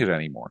cutting it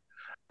anymore.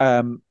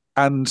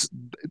 And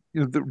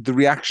the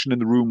reaction in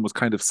the room was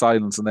kind of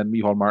silence. And then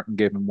Micheál Martin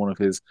gave him one of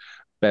his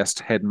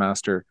best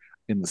headmaster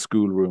in the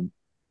schoolroom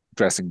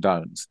dressing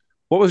downs.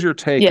 What was your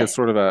take Yeah. as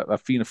sort of a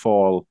Fianna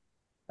Fáil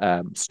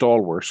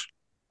stalwart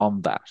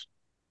on that?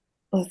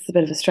 Well, it's a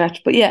bit of a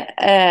stretch, but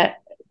yeah.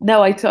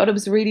 No, I thought it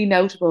was really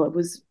notable. It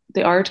was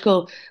the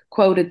article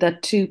quoted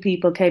that two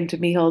people came to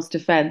Micheál's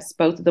defence.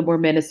 Both of them were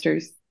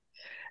ministers,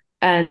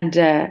 and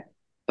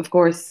of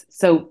course,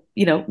 so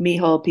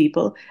Micheál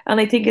people,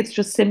 and I think it's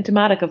just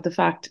symptomatic of the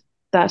fact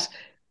that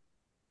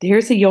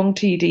here's a young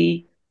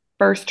TD,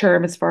 first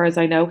term as far as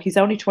I know. He's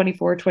only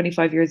 24,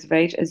 25 years of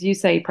age, as you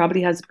say.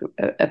 Probably has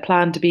a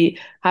plan to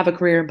have a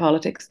career in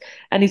politics,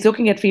 and he's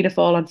looking at Fianna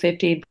Fáil on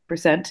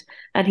 15%,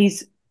 and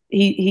he's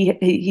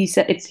he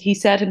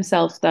said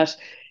himself that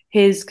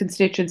his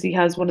constituency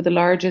has one of the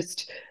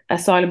largest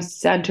asylum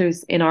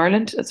centres in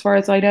Ireland, as far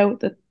as I know.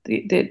 That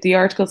the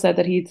article said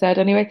that he'd said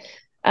anyway,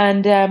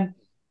 and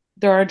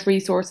there aren't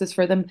resources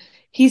for them.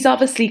 He's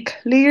obviously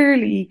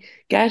clearly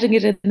getting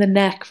it in the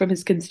neck from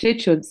his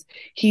constituents.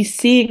 He's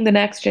seeing the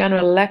next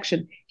general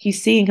election.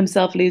 He's seeing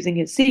himself losing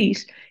his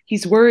seat.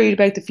 He's worried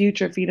about the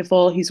future of Fianna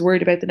Fáil. He's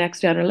worried about the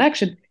next general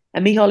election.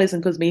 And Micheál isn't,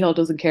 because Micheál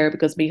doesn't care,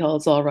 because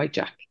Micheál's all right,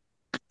 Jack.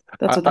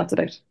 That's I, what I, that's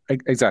about.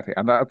 exactly,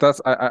 and that's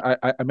I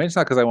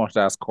mentioned that because I wanted to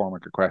ask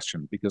Cormac a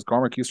question, because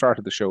Cormac, you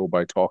started the show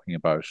by talking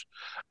about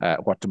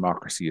what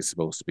democracy is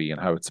supposed to be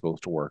and how it's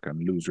supposed to work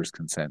and losers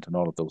consent and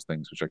all of those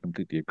things, which I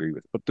completely agree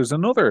with. But there's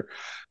another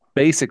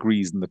basic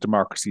reason that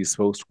democracy is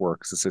supposed to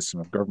work as a system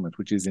of government,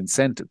 which is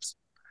incentives.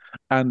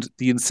 And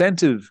the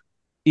incentive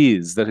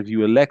is that if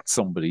you elect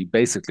somebody,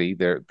 basically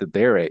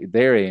their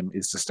aim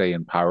is to stay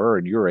in power,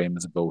 and your aim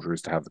as a voter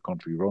is to have the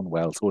country run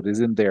well. So it is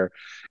in their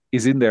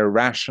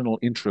rational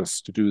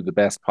interest to do the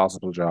best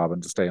possible job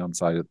and to stay on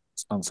side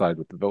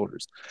with the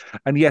voters.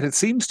 And yet it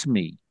seems to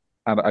me,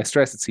 and I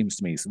stress it seems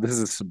to me, so this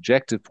is a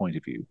subjective point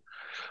of view,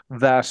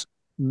 that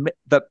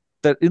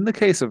that in the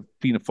case of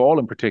Fianna Fáil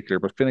in particular,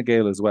 but Fine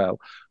Gael as well,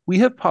 we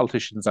have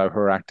politicians now who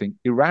are acting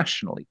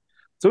irrationally.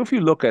 So if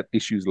you look at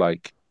issues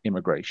like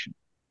immigration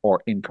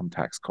or income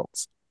tax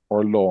cuts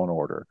or law and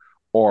order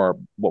or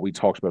what we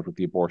talked about with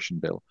the abortion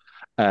bill,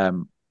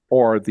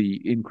 or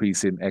the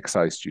increase in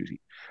excise duty,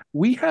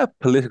 we have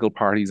political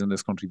parties in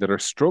this country that are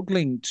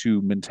struggling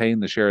to maintain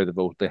the share of the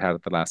vote they had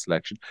at the last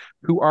election,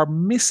 who are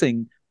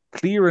missing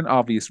clear and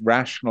obvious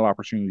rational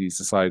opportunities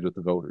to side with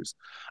the voters.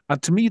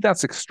 And to me,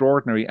 that's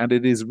extraordinary. And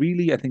it is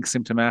really, I think,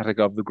 symptomatic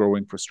of the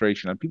growing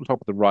frustration. And people talk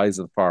about the rise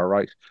of the far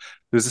right.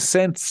 There's a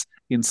sense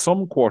in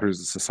some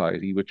quarters of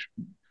society, which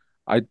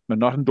I'm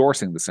not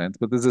endorsing the sense,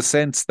 but there's a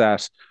sense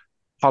that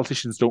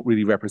politicians don't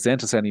really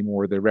represent us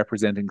anymore. They're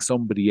representing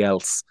somebody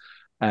else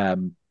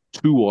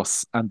to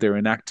us, and they're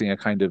enacting a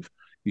kind of,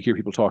 you hear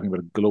people talking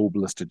about a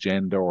globalist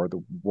agenda or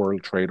the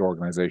World Trade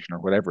Organization or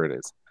whatever it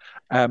is.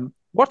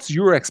 What's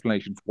your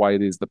explanation for why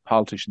it is that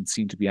politicians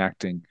seem to be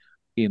acting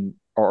in,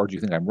 or do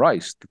you think I'm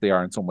right, that they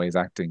are in some ways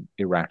acting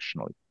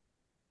irrationally?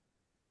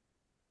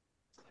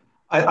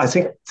 I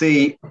think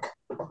the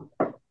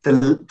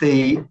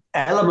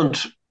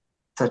element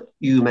that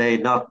you may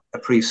not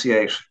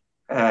appreciate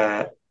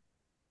to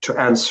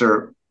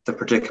answer the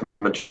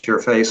predicament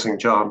you're facing,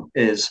 John,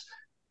 is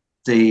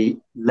the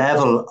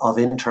level of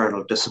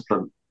internal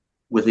discipline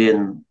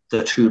within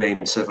the two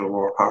main Civil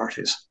War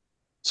parties.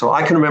 So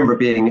I can remember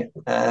being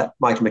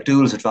Michael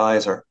McDougall's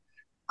advisor,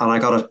 and I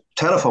got a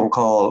telephone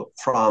call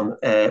from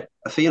a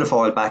Fianna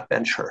Fáil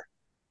backbencher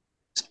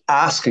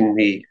asking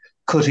me,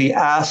 could he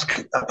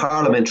ask a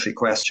parliamentary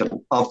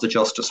question of the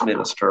Justice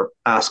Minister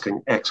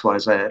asking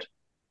XYZ?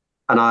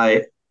 And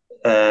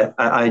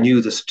I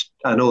knew this,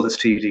 I know this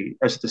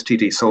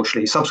TD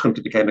socially. He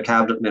subsequently became a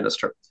cabinet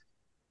minister.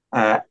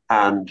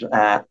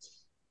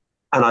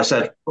 And I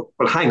said,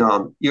 well, hang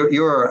on,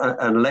 you're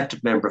an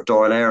elected member of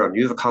Dáil Éireann.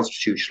 You have a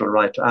constitutional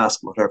right to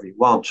ask him whatever you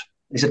want.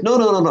 He said,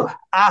 no,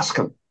 ask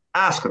him,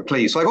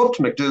 please. So I go up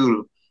to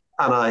McDougall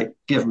and I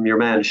give him your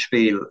man's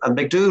spiel. And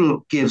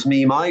McDougall gives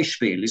me my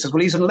spiel. He says,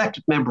 well, he's an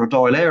elected member of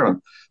Dáil Éireann.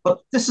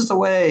 But this is the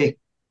way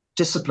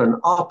discipline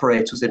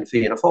operates within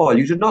Fianna Fáil.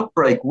 You do not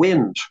break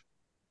wind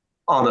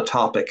on a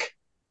topic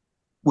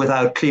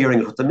without clearing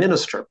it with the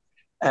minister.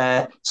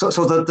 So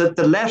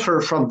the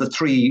letter from the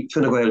three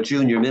Fine Gael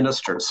junior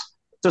ministers,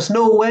 there's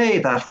no way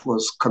that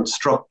was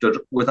constructed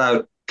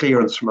without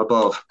clearance from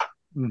above.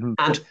 Mm-hmm.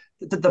 And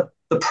the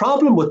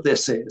problem with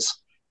this is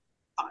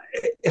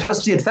it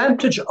has the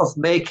advantage of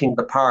making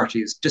the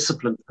parties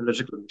disciplined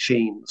political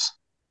machines.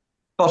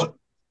 But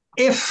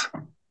if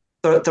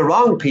the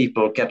wrong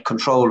people get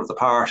control of the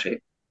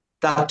party,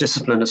 that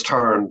discipline is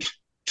turned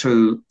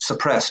to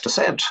suppress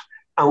dissent.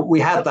 And we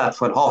had that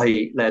when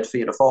Haughey led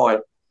Fianna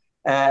Fáil.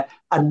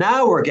 And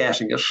now we're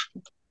getting it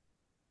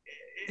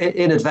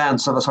in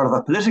advance of a sort of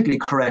a politically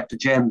correct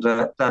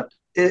agenda that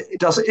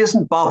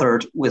isn't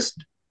bothered with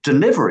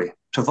delivery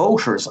to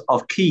voters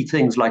of key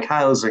things like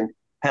housing,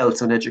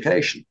 health, and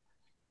education.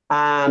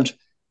 And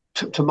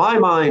to my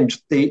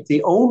mind,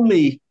 the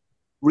only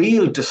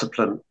real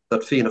discipline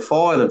that Fianna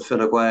Fáil and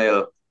Fine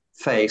Gael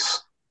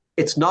face,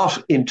 it's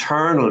not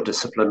internal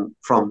discipline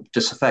from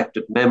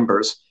disaffected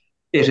members.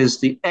 It is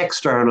the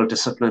external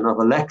discipline of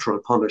electoral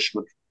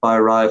punishment by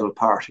rival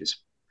parties.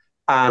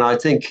 And I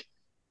think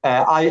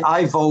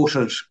I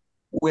voted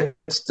with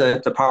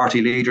the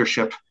party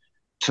leadership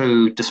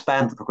to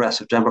disband the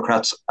Progressive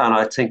Democrats, and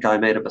I think I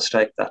made a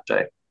mistake that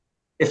day.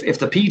 If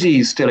the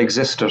PDs still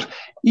existed,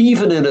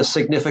 even in a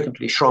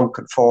significantly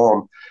shrunken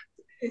form,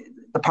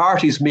 the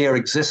party's mere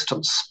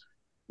existence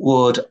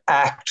would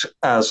act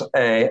as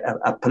a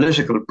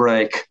political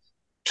break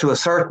to a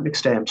certain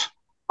extent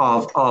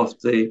of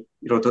the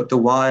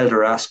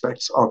wilder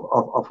aspects of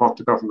what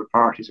the government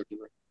parties are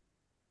doing.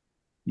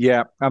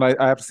 Yeah, and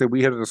I have to say,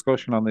 we had a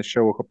discussion on this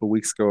show a couple of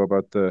weeks ago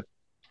about the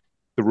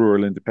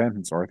rural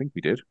independence, or I think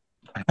we did.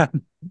 I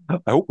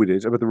hope we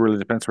did, about the rural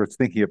independence where it's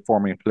thinking of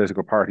forming a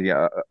political party,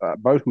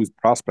 about whose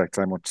prospects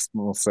I must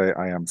say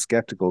I am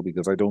skeptical,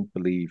 because I don't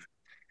believe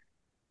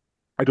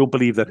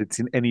that it's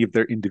in any of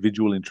their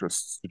individual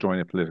interests to join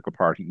a political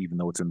party, even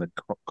though it's in the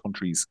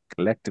country's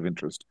collective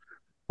interest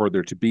for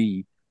there to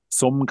be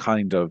some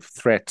kind of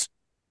threat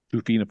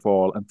to Fianna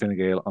Fáil and Fine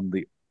Gael on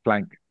the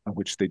flank on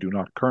which they do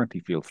not currently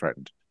feel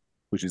threatened,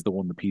 which is the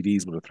one the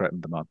PDs would have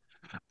threatened them on.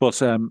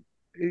 But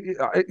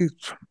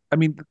I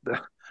mean,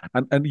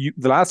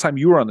 the last time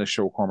you were on this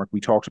show, Cormac, we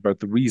talked about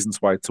the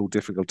reasons why it's so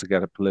difficult to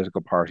get a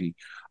political party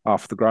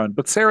off the ground.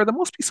 But Sarah, there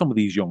must be some of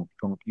these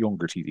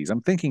younger TDs.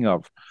 I'm thinking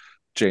of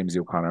James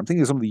O'Connor. I'm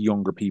thinking of some of the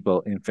younger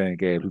people in Fine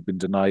Gael who've been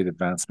denied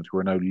advancement, who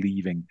are now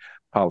leaving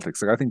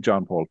politics. Like I think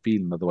John Paul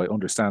Phelan, although I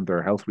understand there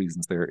are health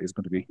reasons there, is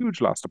going to be a huge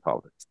loss to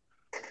politics.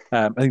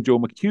 I think Joe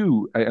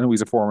McHugh, I know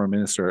he's a former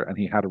minister and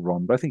he had a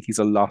run, but I think he's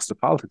a loss to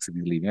politics if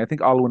he's leaving. I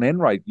think Olwen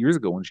Enright years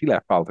ago when she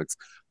left politics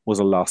was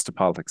a loss to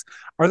politics.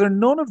 Are there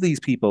none of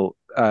these people,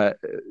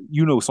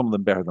 you know some of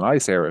them better than I,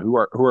 Sarah, who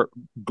are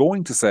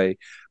going to say,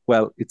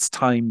 well, it's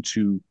time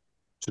to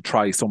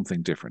try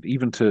something different,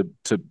 even to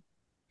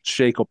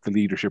shake up the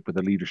leadership with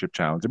a leadership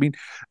challenge? I mean,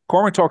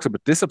 Cormac talks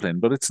about discipline,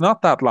 but it's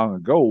not that long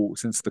ago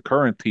since the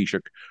current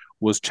Taoiseach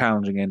was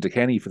challenging Enda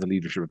Kenny for the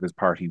leadership of his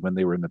party when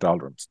they were in the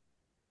doldrums.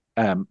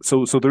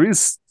 So there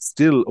is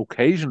still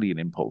occasionally an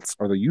impulse,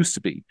 or there used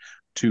to be,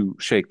 to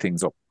shake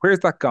things up. Where's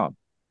that gone?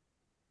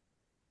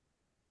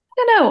 I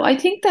don't know. I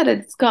think that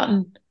it's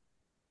gotten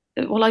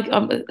well. Like,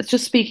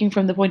 just speaking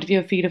from the point of view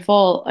of Fianna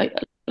Fáil,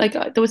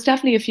 there was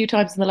definitely a few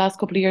times in the last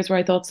couple of years where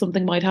I thought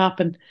something might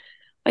happen.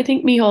 I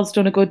think Micheál's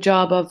done a good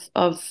job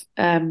of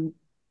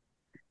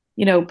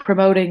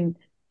promoting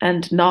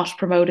and not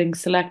promoting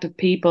selective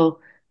people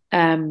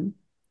um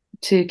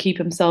to keep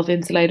himself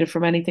insulated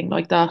from anything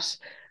like that.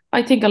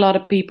 I think a lot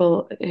of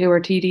people who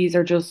are TDs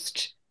are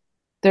just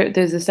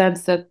there's a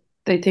sense that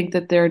they think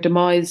that their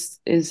demise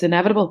is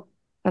inevitable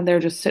and they're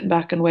just sitting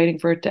back and waiting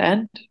for it to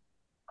end.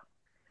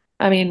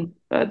 I mean,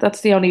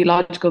 that's the only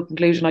logical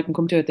conclusion I can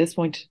come to at this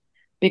point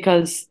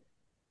because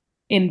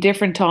in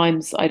different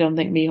times, I don't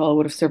think Micheál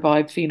would have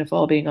survived Fianna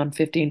Fáil being on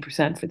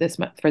 15%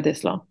 for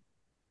this long.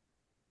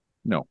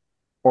 No.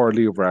 Or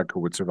Leo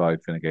Varadkar would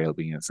survive Fine Gael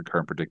being in its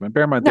current predicament.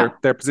 Bear in mind, No.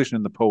 their position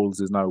in the polls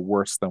is now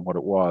worse than what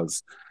it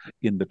was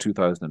in the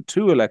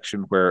 2002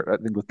 election, where I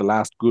think it was the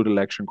last good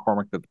election,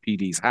 Cormac, that the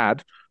PDs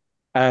had.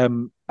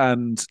 And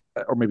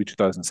or maybe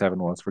 2007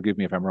 was. Forgive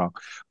me if I'm wrong,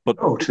 but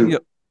Oh, two.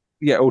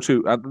 yeah,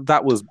 02.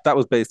 That was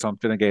based on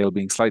Fine Gael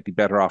being slightly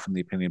better off in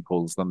the opinion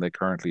polls than they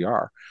currently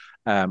are.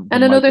 And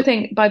When another Michael,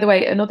 thing, by the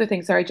way, another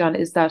thing, sorry, John,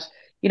 is that,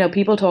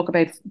 people talk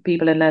about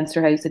people in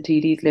Leinster House and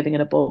TDs living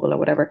in a bubble or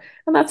whatever.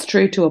 And that's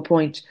true to a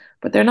point,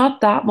 but they're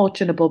not that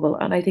much in a bubble.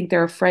 And I think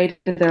they're afraid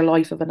of their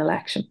life of an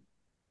election.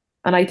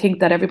 And I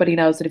think that everybody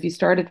knows that if you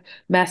started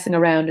messing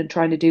around and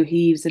trying to do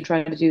heaves and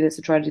trying to do this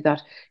and trying to do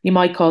that, you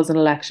might cause an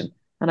election.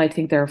 And I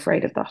think they're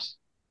afraid of that.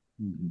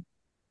 Mhm.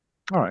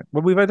 All right.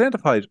 Well, we've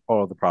identified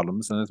all of the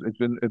problems, and it's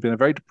been a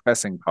very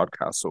depressing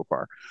podcast so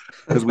far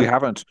because we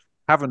haven't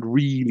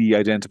really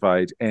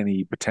identified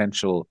any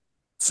potential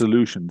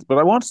solutions. But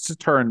I wanted to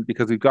turn,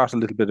 because we've got a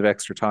little bit of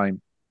extra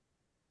time,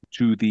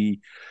 to the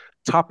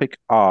topic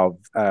of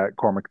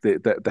Cormac,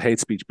 the hate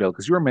speech bill,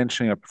 because you were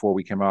mentioning it before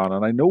we came on,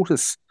 and I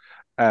notice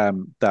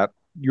that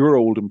your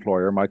old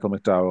employer, Michael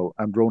McDowell,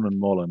 and Ronan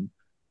Mullen,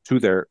 to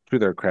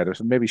their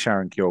credit, and maybe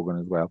Sharon Keoghan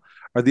as well,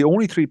 are the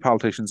only three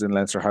politicians in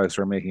Leinster House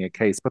who are making a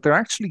case, but they're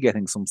actually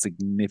getting some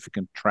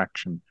significant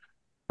traction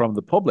from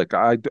the public.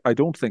 I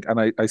don't think,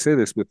 and I say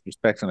this with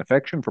respect and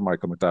affection for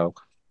Michael McDowell,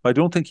 I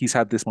don't think he's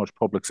had this much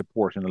public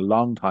support in a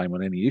long time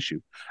on any issue.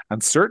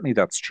 And certainly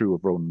that's true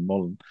of Ronan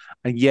Mullen.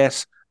 And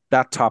yet,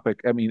 that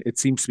topic, I mean, it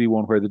seems to be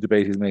one where the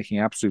debate is making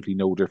absolutely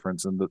no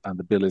difference, and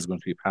the bill is going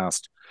to be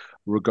passed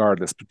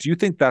regardless. But do you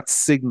think that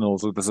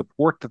signals, or the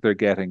support that they're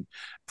getting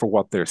for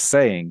what they're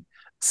saying,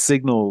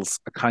 signals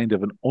a kind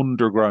of an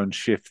underground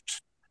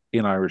shift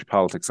in Irish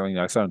politics? I mean,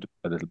 I sound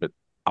a little bit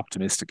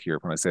optimistic here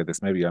when I say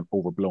this. Maybe I'm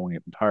overblowing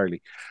it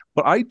entirely.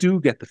 But I do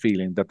get the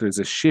feeling that there's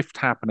a shift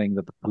happening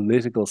that the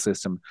political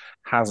system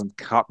hasn't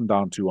cottoned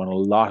onto on a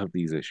lot of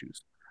these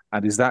issues.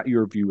 And is that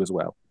your view as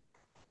well?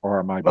 Or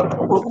am I being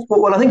prejudiced?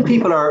 Well, I think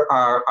people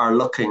are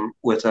looking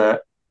with a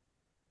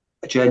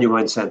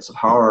genuine sense of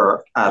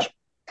horror at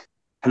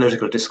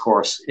political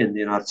discourse in the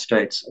United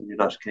States and the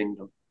United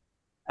Kingdom.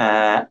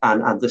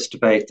 And this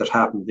debate that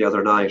happened the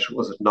other night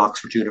was at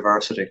Oxford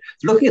University.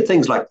 They're looking at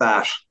things like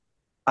that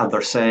and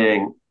they're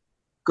saying,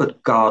 good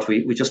God,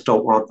 we just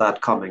don't want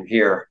that coming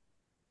here.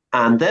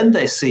 And then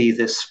they see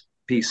this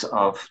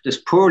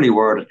poorly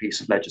worded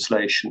piece of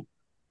legislation.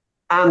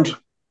 And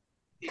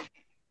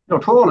to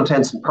all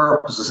intents and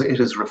purposes, it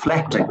is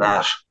reflecting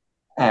that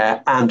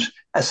and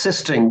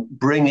assisting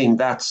bringing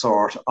that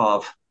sort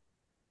of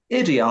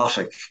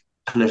idiotic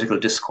political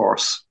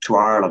discourse to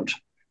Ireland,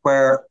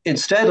 where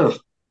instead of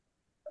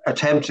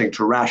attempting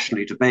to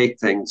rationally debate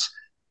things,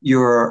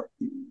 you're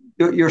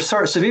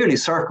severely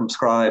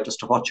circumscribed as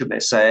to what you may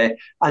say,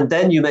 and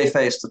then you may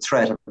face the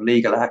threat of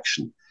legal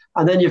action.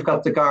 And then you've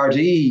got the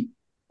Gardaí,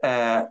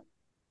 uh,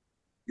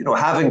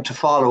 having to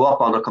follow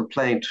up on a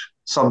complaint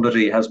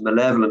somebody has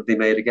malevolently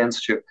made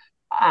against you,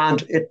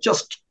 and it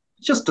just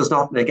does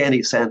not make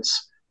any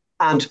sense.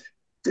 And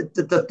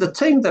the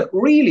thing that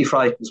really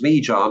frightens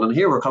me, John, and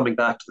here we're coming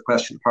back to the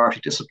question of party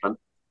discipline,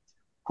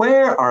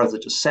 where are the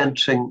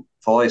dissenting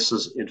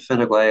voices in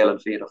Fine Gael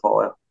and Fianna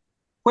Fáil?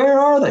 Where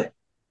are they?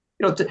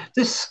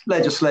 This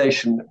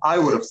legislation, I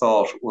would have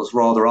thought, was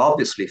rather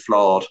obviously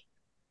flawed,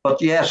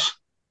 but yet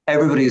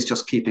everybody is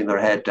just keeping their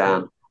head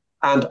down.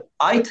 And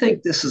I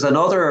think this is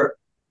another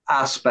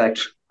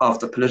aspect of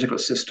the political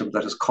system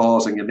that is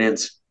causing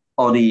immense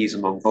unease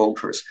among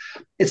voters.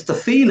 It's the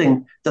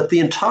feeling that the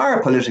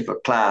entire political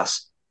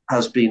class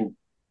has been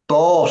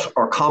bought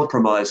or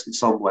compromised in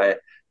some way,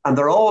 and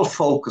they're all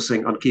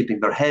focusing on keeping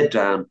their head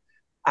down,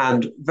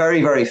 and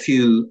very, very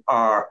few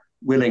are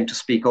willing to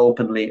speak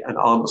openly and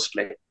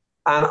honestly.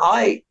 And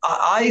I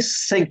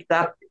think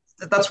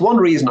that's one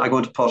reason I'm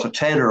going to put a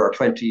tenner or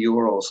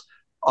 €20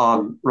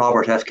 on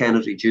Robert F.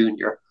 Kennedy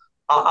Jr.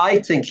 I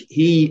think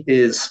he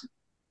is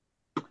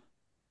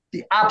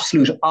the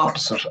absolute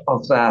opposite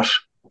of that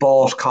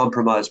bought,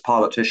 compromised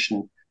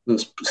politician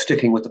who's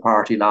sticking with the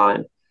party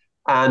line.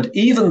 And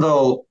even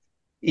though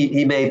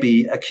he may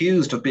be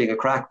accused of being a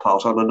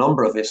crackpot on a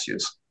number of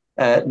issues,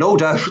 no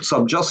doubt with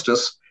some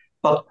justice,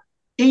 but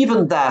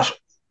even that,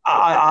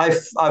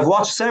 I've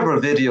watched several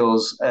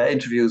videos,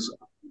 interviews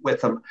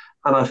with him,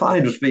 and I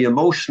find it to be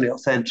emotionally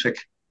authentic,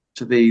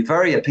 to be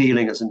very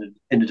appealing as an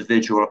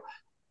individual,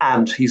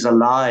 and he's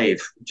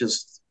alive, which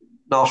is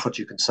not what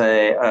you can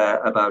say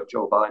about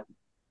Joe Biden.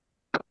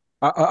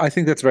 I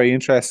think that's very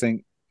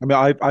interesting. I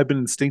mean, I've been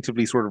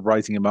instinctively sort of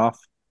writing him off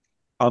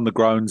on the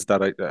grounds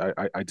that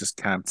I just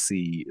can't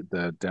see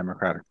the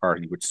Democratic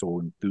Party, which so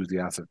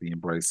enthusiastically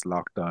embraced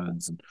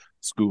lockdowns and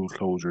school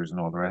closures and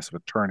all the rest of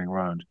it, turning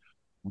around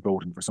and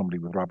voting for somebody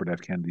with Robert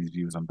F. Kennedy's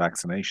views on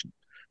vaccination.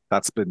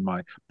 That's been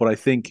but I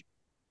think,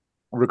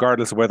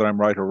 regardless of whether I'm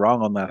right or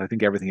wrong on that, I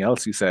think everything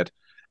else you said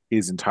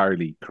is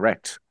entirely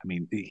correct. I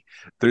mean,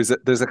 there's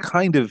a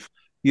kind of,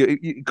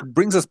 it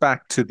brings us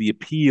back to the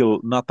appeal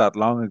not that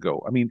long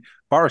ago. I mean,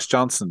 Boris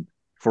Johnson,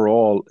 for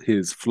all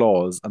his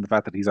flaws and the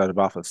fact that he's out of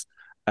office,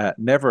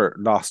 never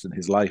lost in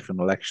his life an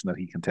election that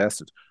he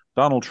contested.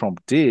 Donald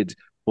Trump did,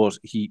 but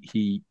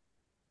he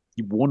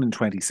won in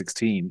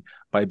 2016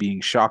 by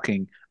being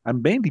shocking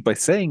and mainly by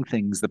saying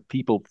things that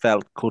people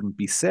felt couldn't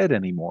be said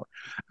anymore.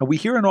 And we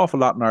hear an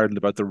awful lot in Ireland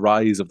about the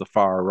rise of the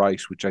far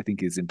right, which I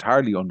think is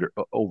entirely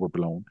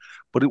overblown.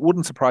 But it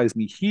wouldn't surprise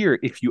me here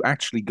if you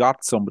actually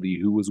got somebody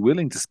who was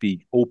willing to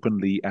speak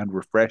openly and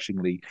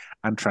refreshingly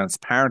and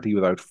transparently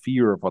without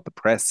fear of what the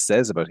press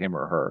says about him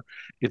or her,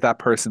 if that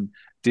person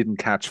didn't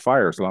catch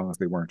fire as long as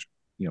they weren't,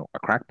 a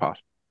crackpot.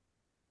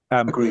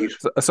 Agreed.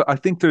 So I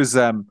think there's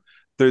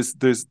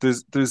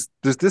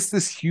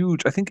this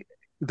huge, I think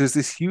there's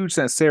this huge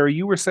sense. Sarah,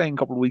 you were saying a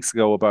couple of weeks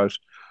ago about,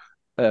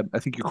 I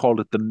think you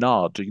called it the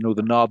nod,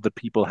 the nod that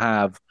people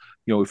have,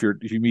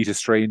 if you meet a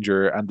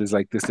stranger and there's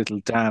like this little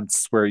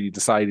dance where you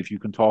decide if you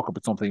can talk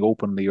about something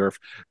openly or if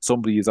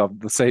somebody is of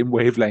the same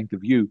wavelength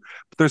of you.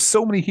 But there's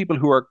so many people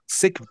who are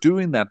sick of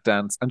doing that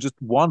dance and just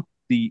want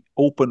the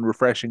open,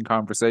 refreshing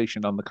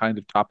conversation on the kind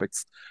of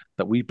topics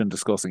that we've been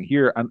discussing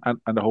here and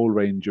a whole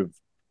range of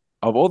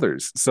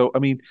others. So, I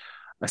mean,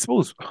 I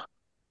suppose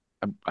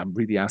I'm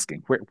really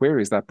asking where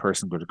is that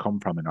person going to come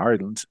from in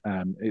Ireland?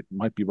 It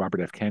might be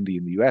Robert F. Kennedy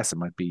in the US. It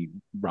might be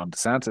Ron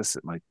DeSantis.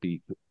 It might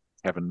be,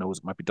 heaven knows,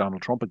 it might be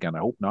Donald Trump again. I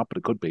hope not, but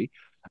it could be.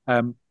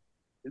 Um,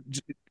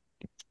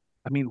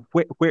 I mean,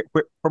 where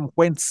from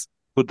whence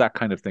could that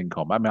kind of thing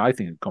come? I mean, I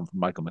think it'd come from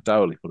Michael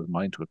McDowell. He put his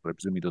mind to it, but I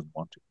presume he doesn't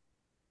want to.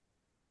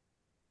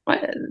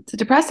 The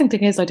depressing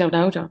thing is I don't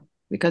know, John,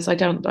 because I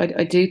don't.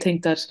 I do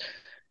think that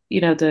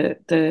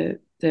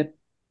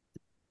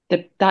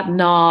that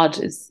nod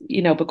is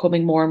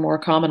becoming more and more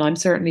common. I'm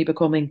certainly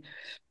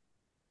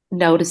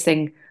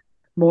noticing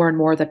more and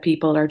more that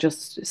people are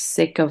just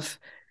sick of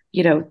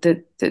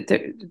the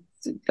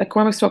like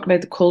Cormac's talking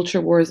about the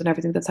culture wars and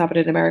everything that's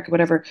happening in America,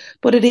 whatever.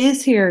 But it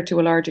is here to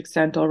a large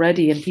extent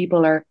already, and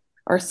people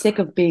are sick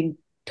of being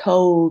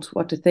told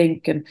what to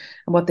think and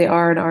what they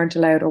are and aren't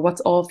allowed, or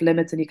what's off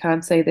limits, and you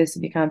can't say this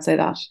and you can't say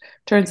that.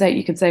 Turns out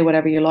you can say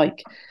whatever you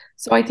like.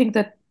 So I think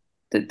that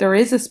there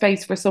is a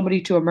space for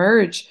somebody to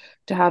emerge,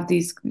 to have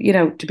these,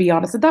 to be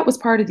honest. And that was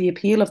part of the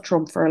appeal of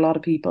Trump for a lot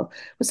of people,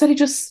 was that he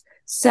just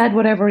said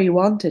whatever he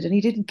wanted and he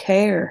didn't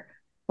care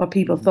what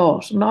people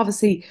thought. And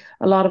obviously,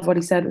 a lot of what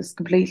he said was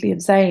completely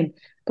insane,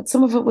 but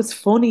some of it was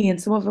funny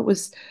and some of it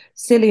was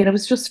silly. And it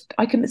was just,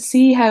 I can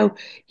see how,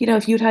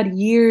 if you'd had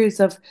years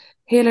of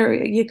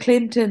Hillary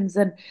Clintons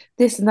and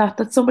this and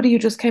that somebody who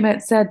just came out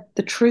and said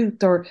the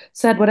truth or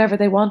said whatever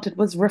they wanted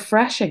was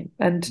refreshing.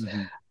 And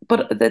Mm-hmm.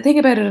 but the thing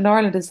about it in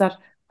Ireland is that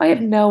I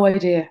have no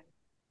idea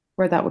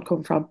where that would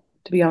come from,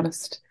 to be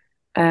honest.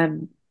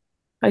 Um,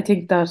 I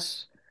think that,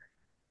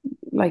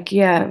 like,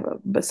 yeah,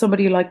 but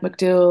somebody like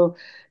McDowell,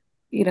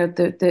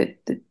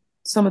 the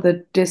some of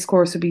the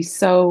discourse would be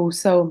so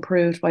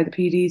improved by the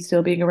PD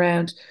still being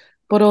around,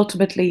 but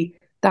ultimately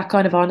that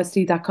kind of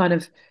honesty, that kind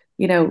of,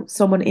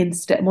 someone in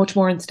step, much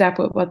more in step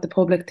with what the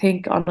public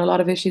think on a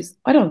lot of issues.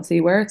 I don't see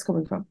where it's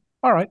coming from.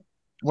 All right.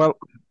 Well,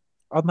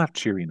 on that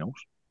cheery note,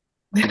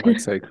 we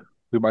might say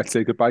we might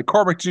say goodbye.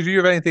 Cormac, did you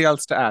have anything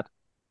else to add?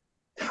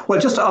 Well,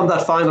 just on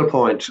that final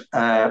point,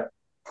 the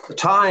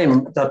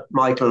time that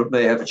Michael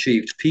may have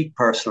achieved peak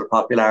personal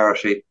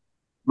popularity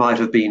might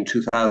have been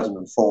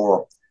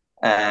 2004,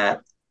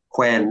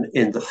 when,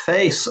 in the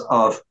face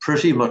of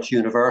pretty much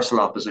universal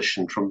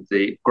opposition from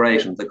the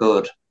great and the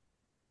good,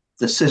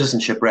 the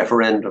citizenship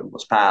referendum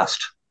was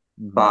passed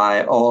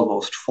by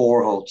almost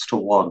 4 votes to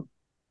 1.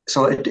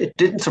 So it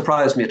didn't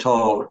surprise me at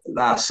all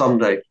last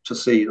Sunday to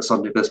see the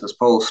Sunday Business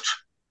Post,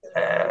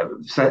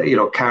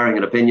 carrying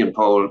an opinion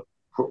poll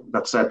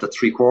that said that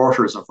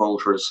 3/4 of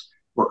voters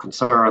were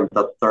concerned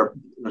that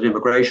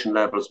immigration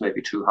levels may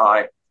be too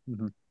high.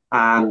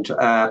 And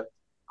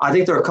I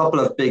think there are a couple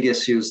of big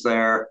issues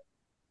there,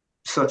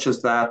 such as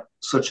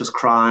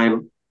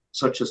crime,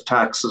 such as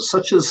taxes,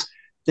 such as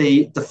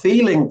the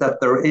feeling that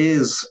there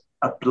is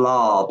a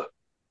blob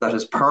that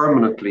is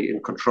permanently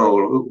in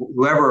control,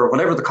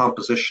 whatever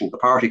the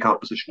party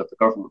composition of the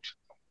government,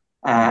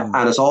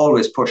 and is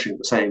always pushing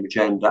the same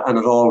agenda, and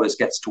it always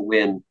gets to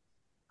win.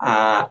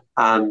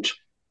 And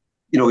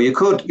you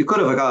could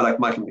have a guy like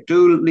Michael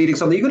McDowell leading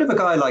something. You could have a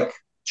guy like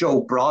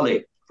Joe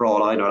Brolly, for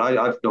all I know.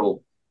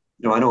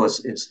 I know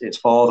his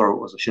father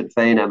was a Sinn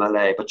Féin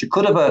MLA, but you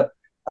could have a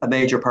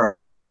major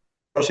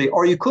party,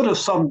 or you could have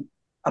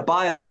a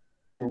bias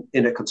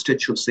in a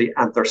constituency,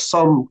 and there's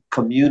some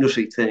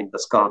community thing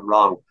that's gone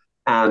wrong,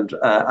 and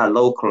a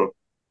local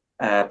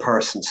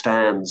person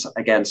stands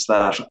against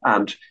that.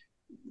 And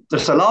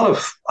there's a lot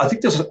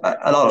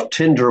of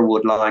tinder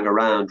wood lying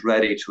around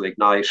ready to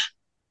ignite,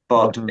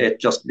 but it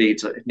just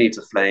needs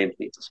a flame, it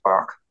needs a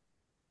spark.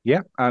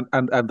 Yeah, and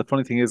the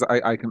funny thing is,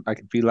 I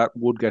can feel that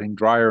wood getting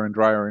drier and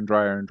drier and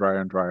drier and drier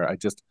and drier. I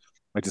just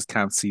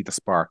can't see the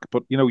spark.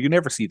 But you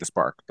never see the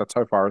spark. That's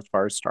how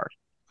fires start.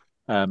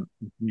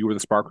 You were the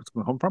spark was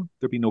going to come from.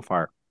 There'd be no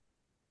fire.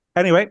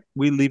 Anyway,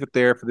 we'll leave it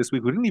there for this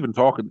week. We didn't even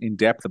talk in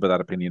depth about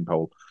that opinion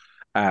poll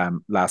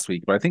last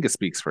week, but I think it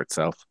speaks for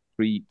itself.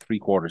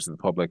 Three-quarters of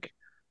the public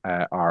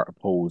are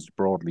opposed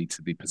broadly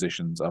to the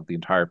positions of the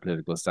entire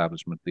political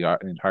establishment, the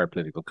entire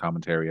political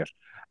commentariat,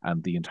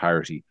 and the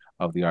entirety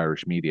of the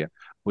Irish media,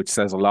 which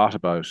says a lot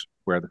about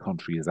where the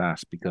country is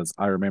at. Because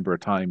I remember a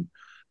time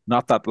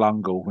not that long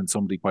ago when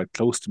somebody quite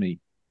close to me,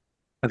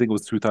 I think it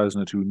was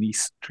 2002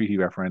 Nice Treaty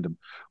referendum,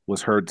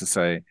 was heard to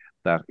say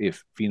that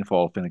if Fianna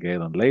Fáil, Fine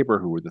Gael and Labour,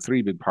 who were the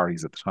three big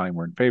parties at the time,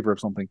 were in favour of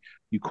something,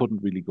 you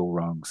couldn't really go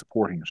wrong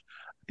supporting it.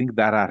 I think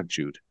that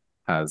attitude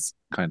has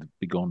kind of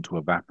begun to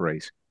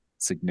evaporate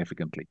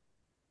significantly.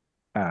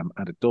 And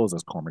it does,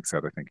 as Cormac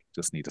said, I think,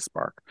 just need a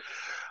spark.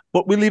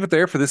 But we'll leave it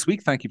there for this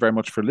week. Thank you very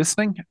much for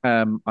listening.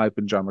 I've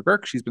been John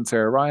McGurk. She's been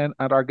Sarah Ryan.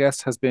 And our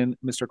guest has been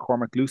Mr.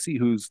 Cormac Lucey,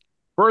 whose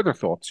further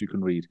thoughts you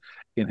can read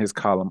in his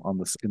column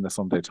in the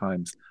Sunday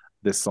Times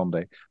this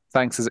Sunday.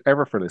 Thanks as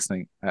ever for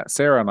listening.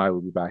 Sarah and I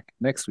will be back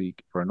next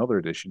week for another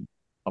edition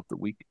of The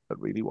Week That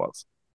Really Was.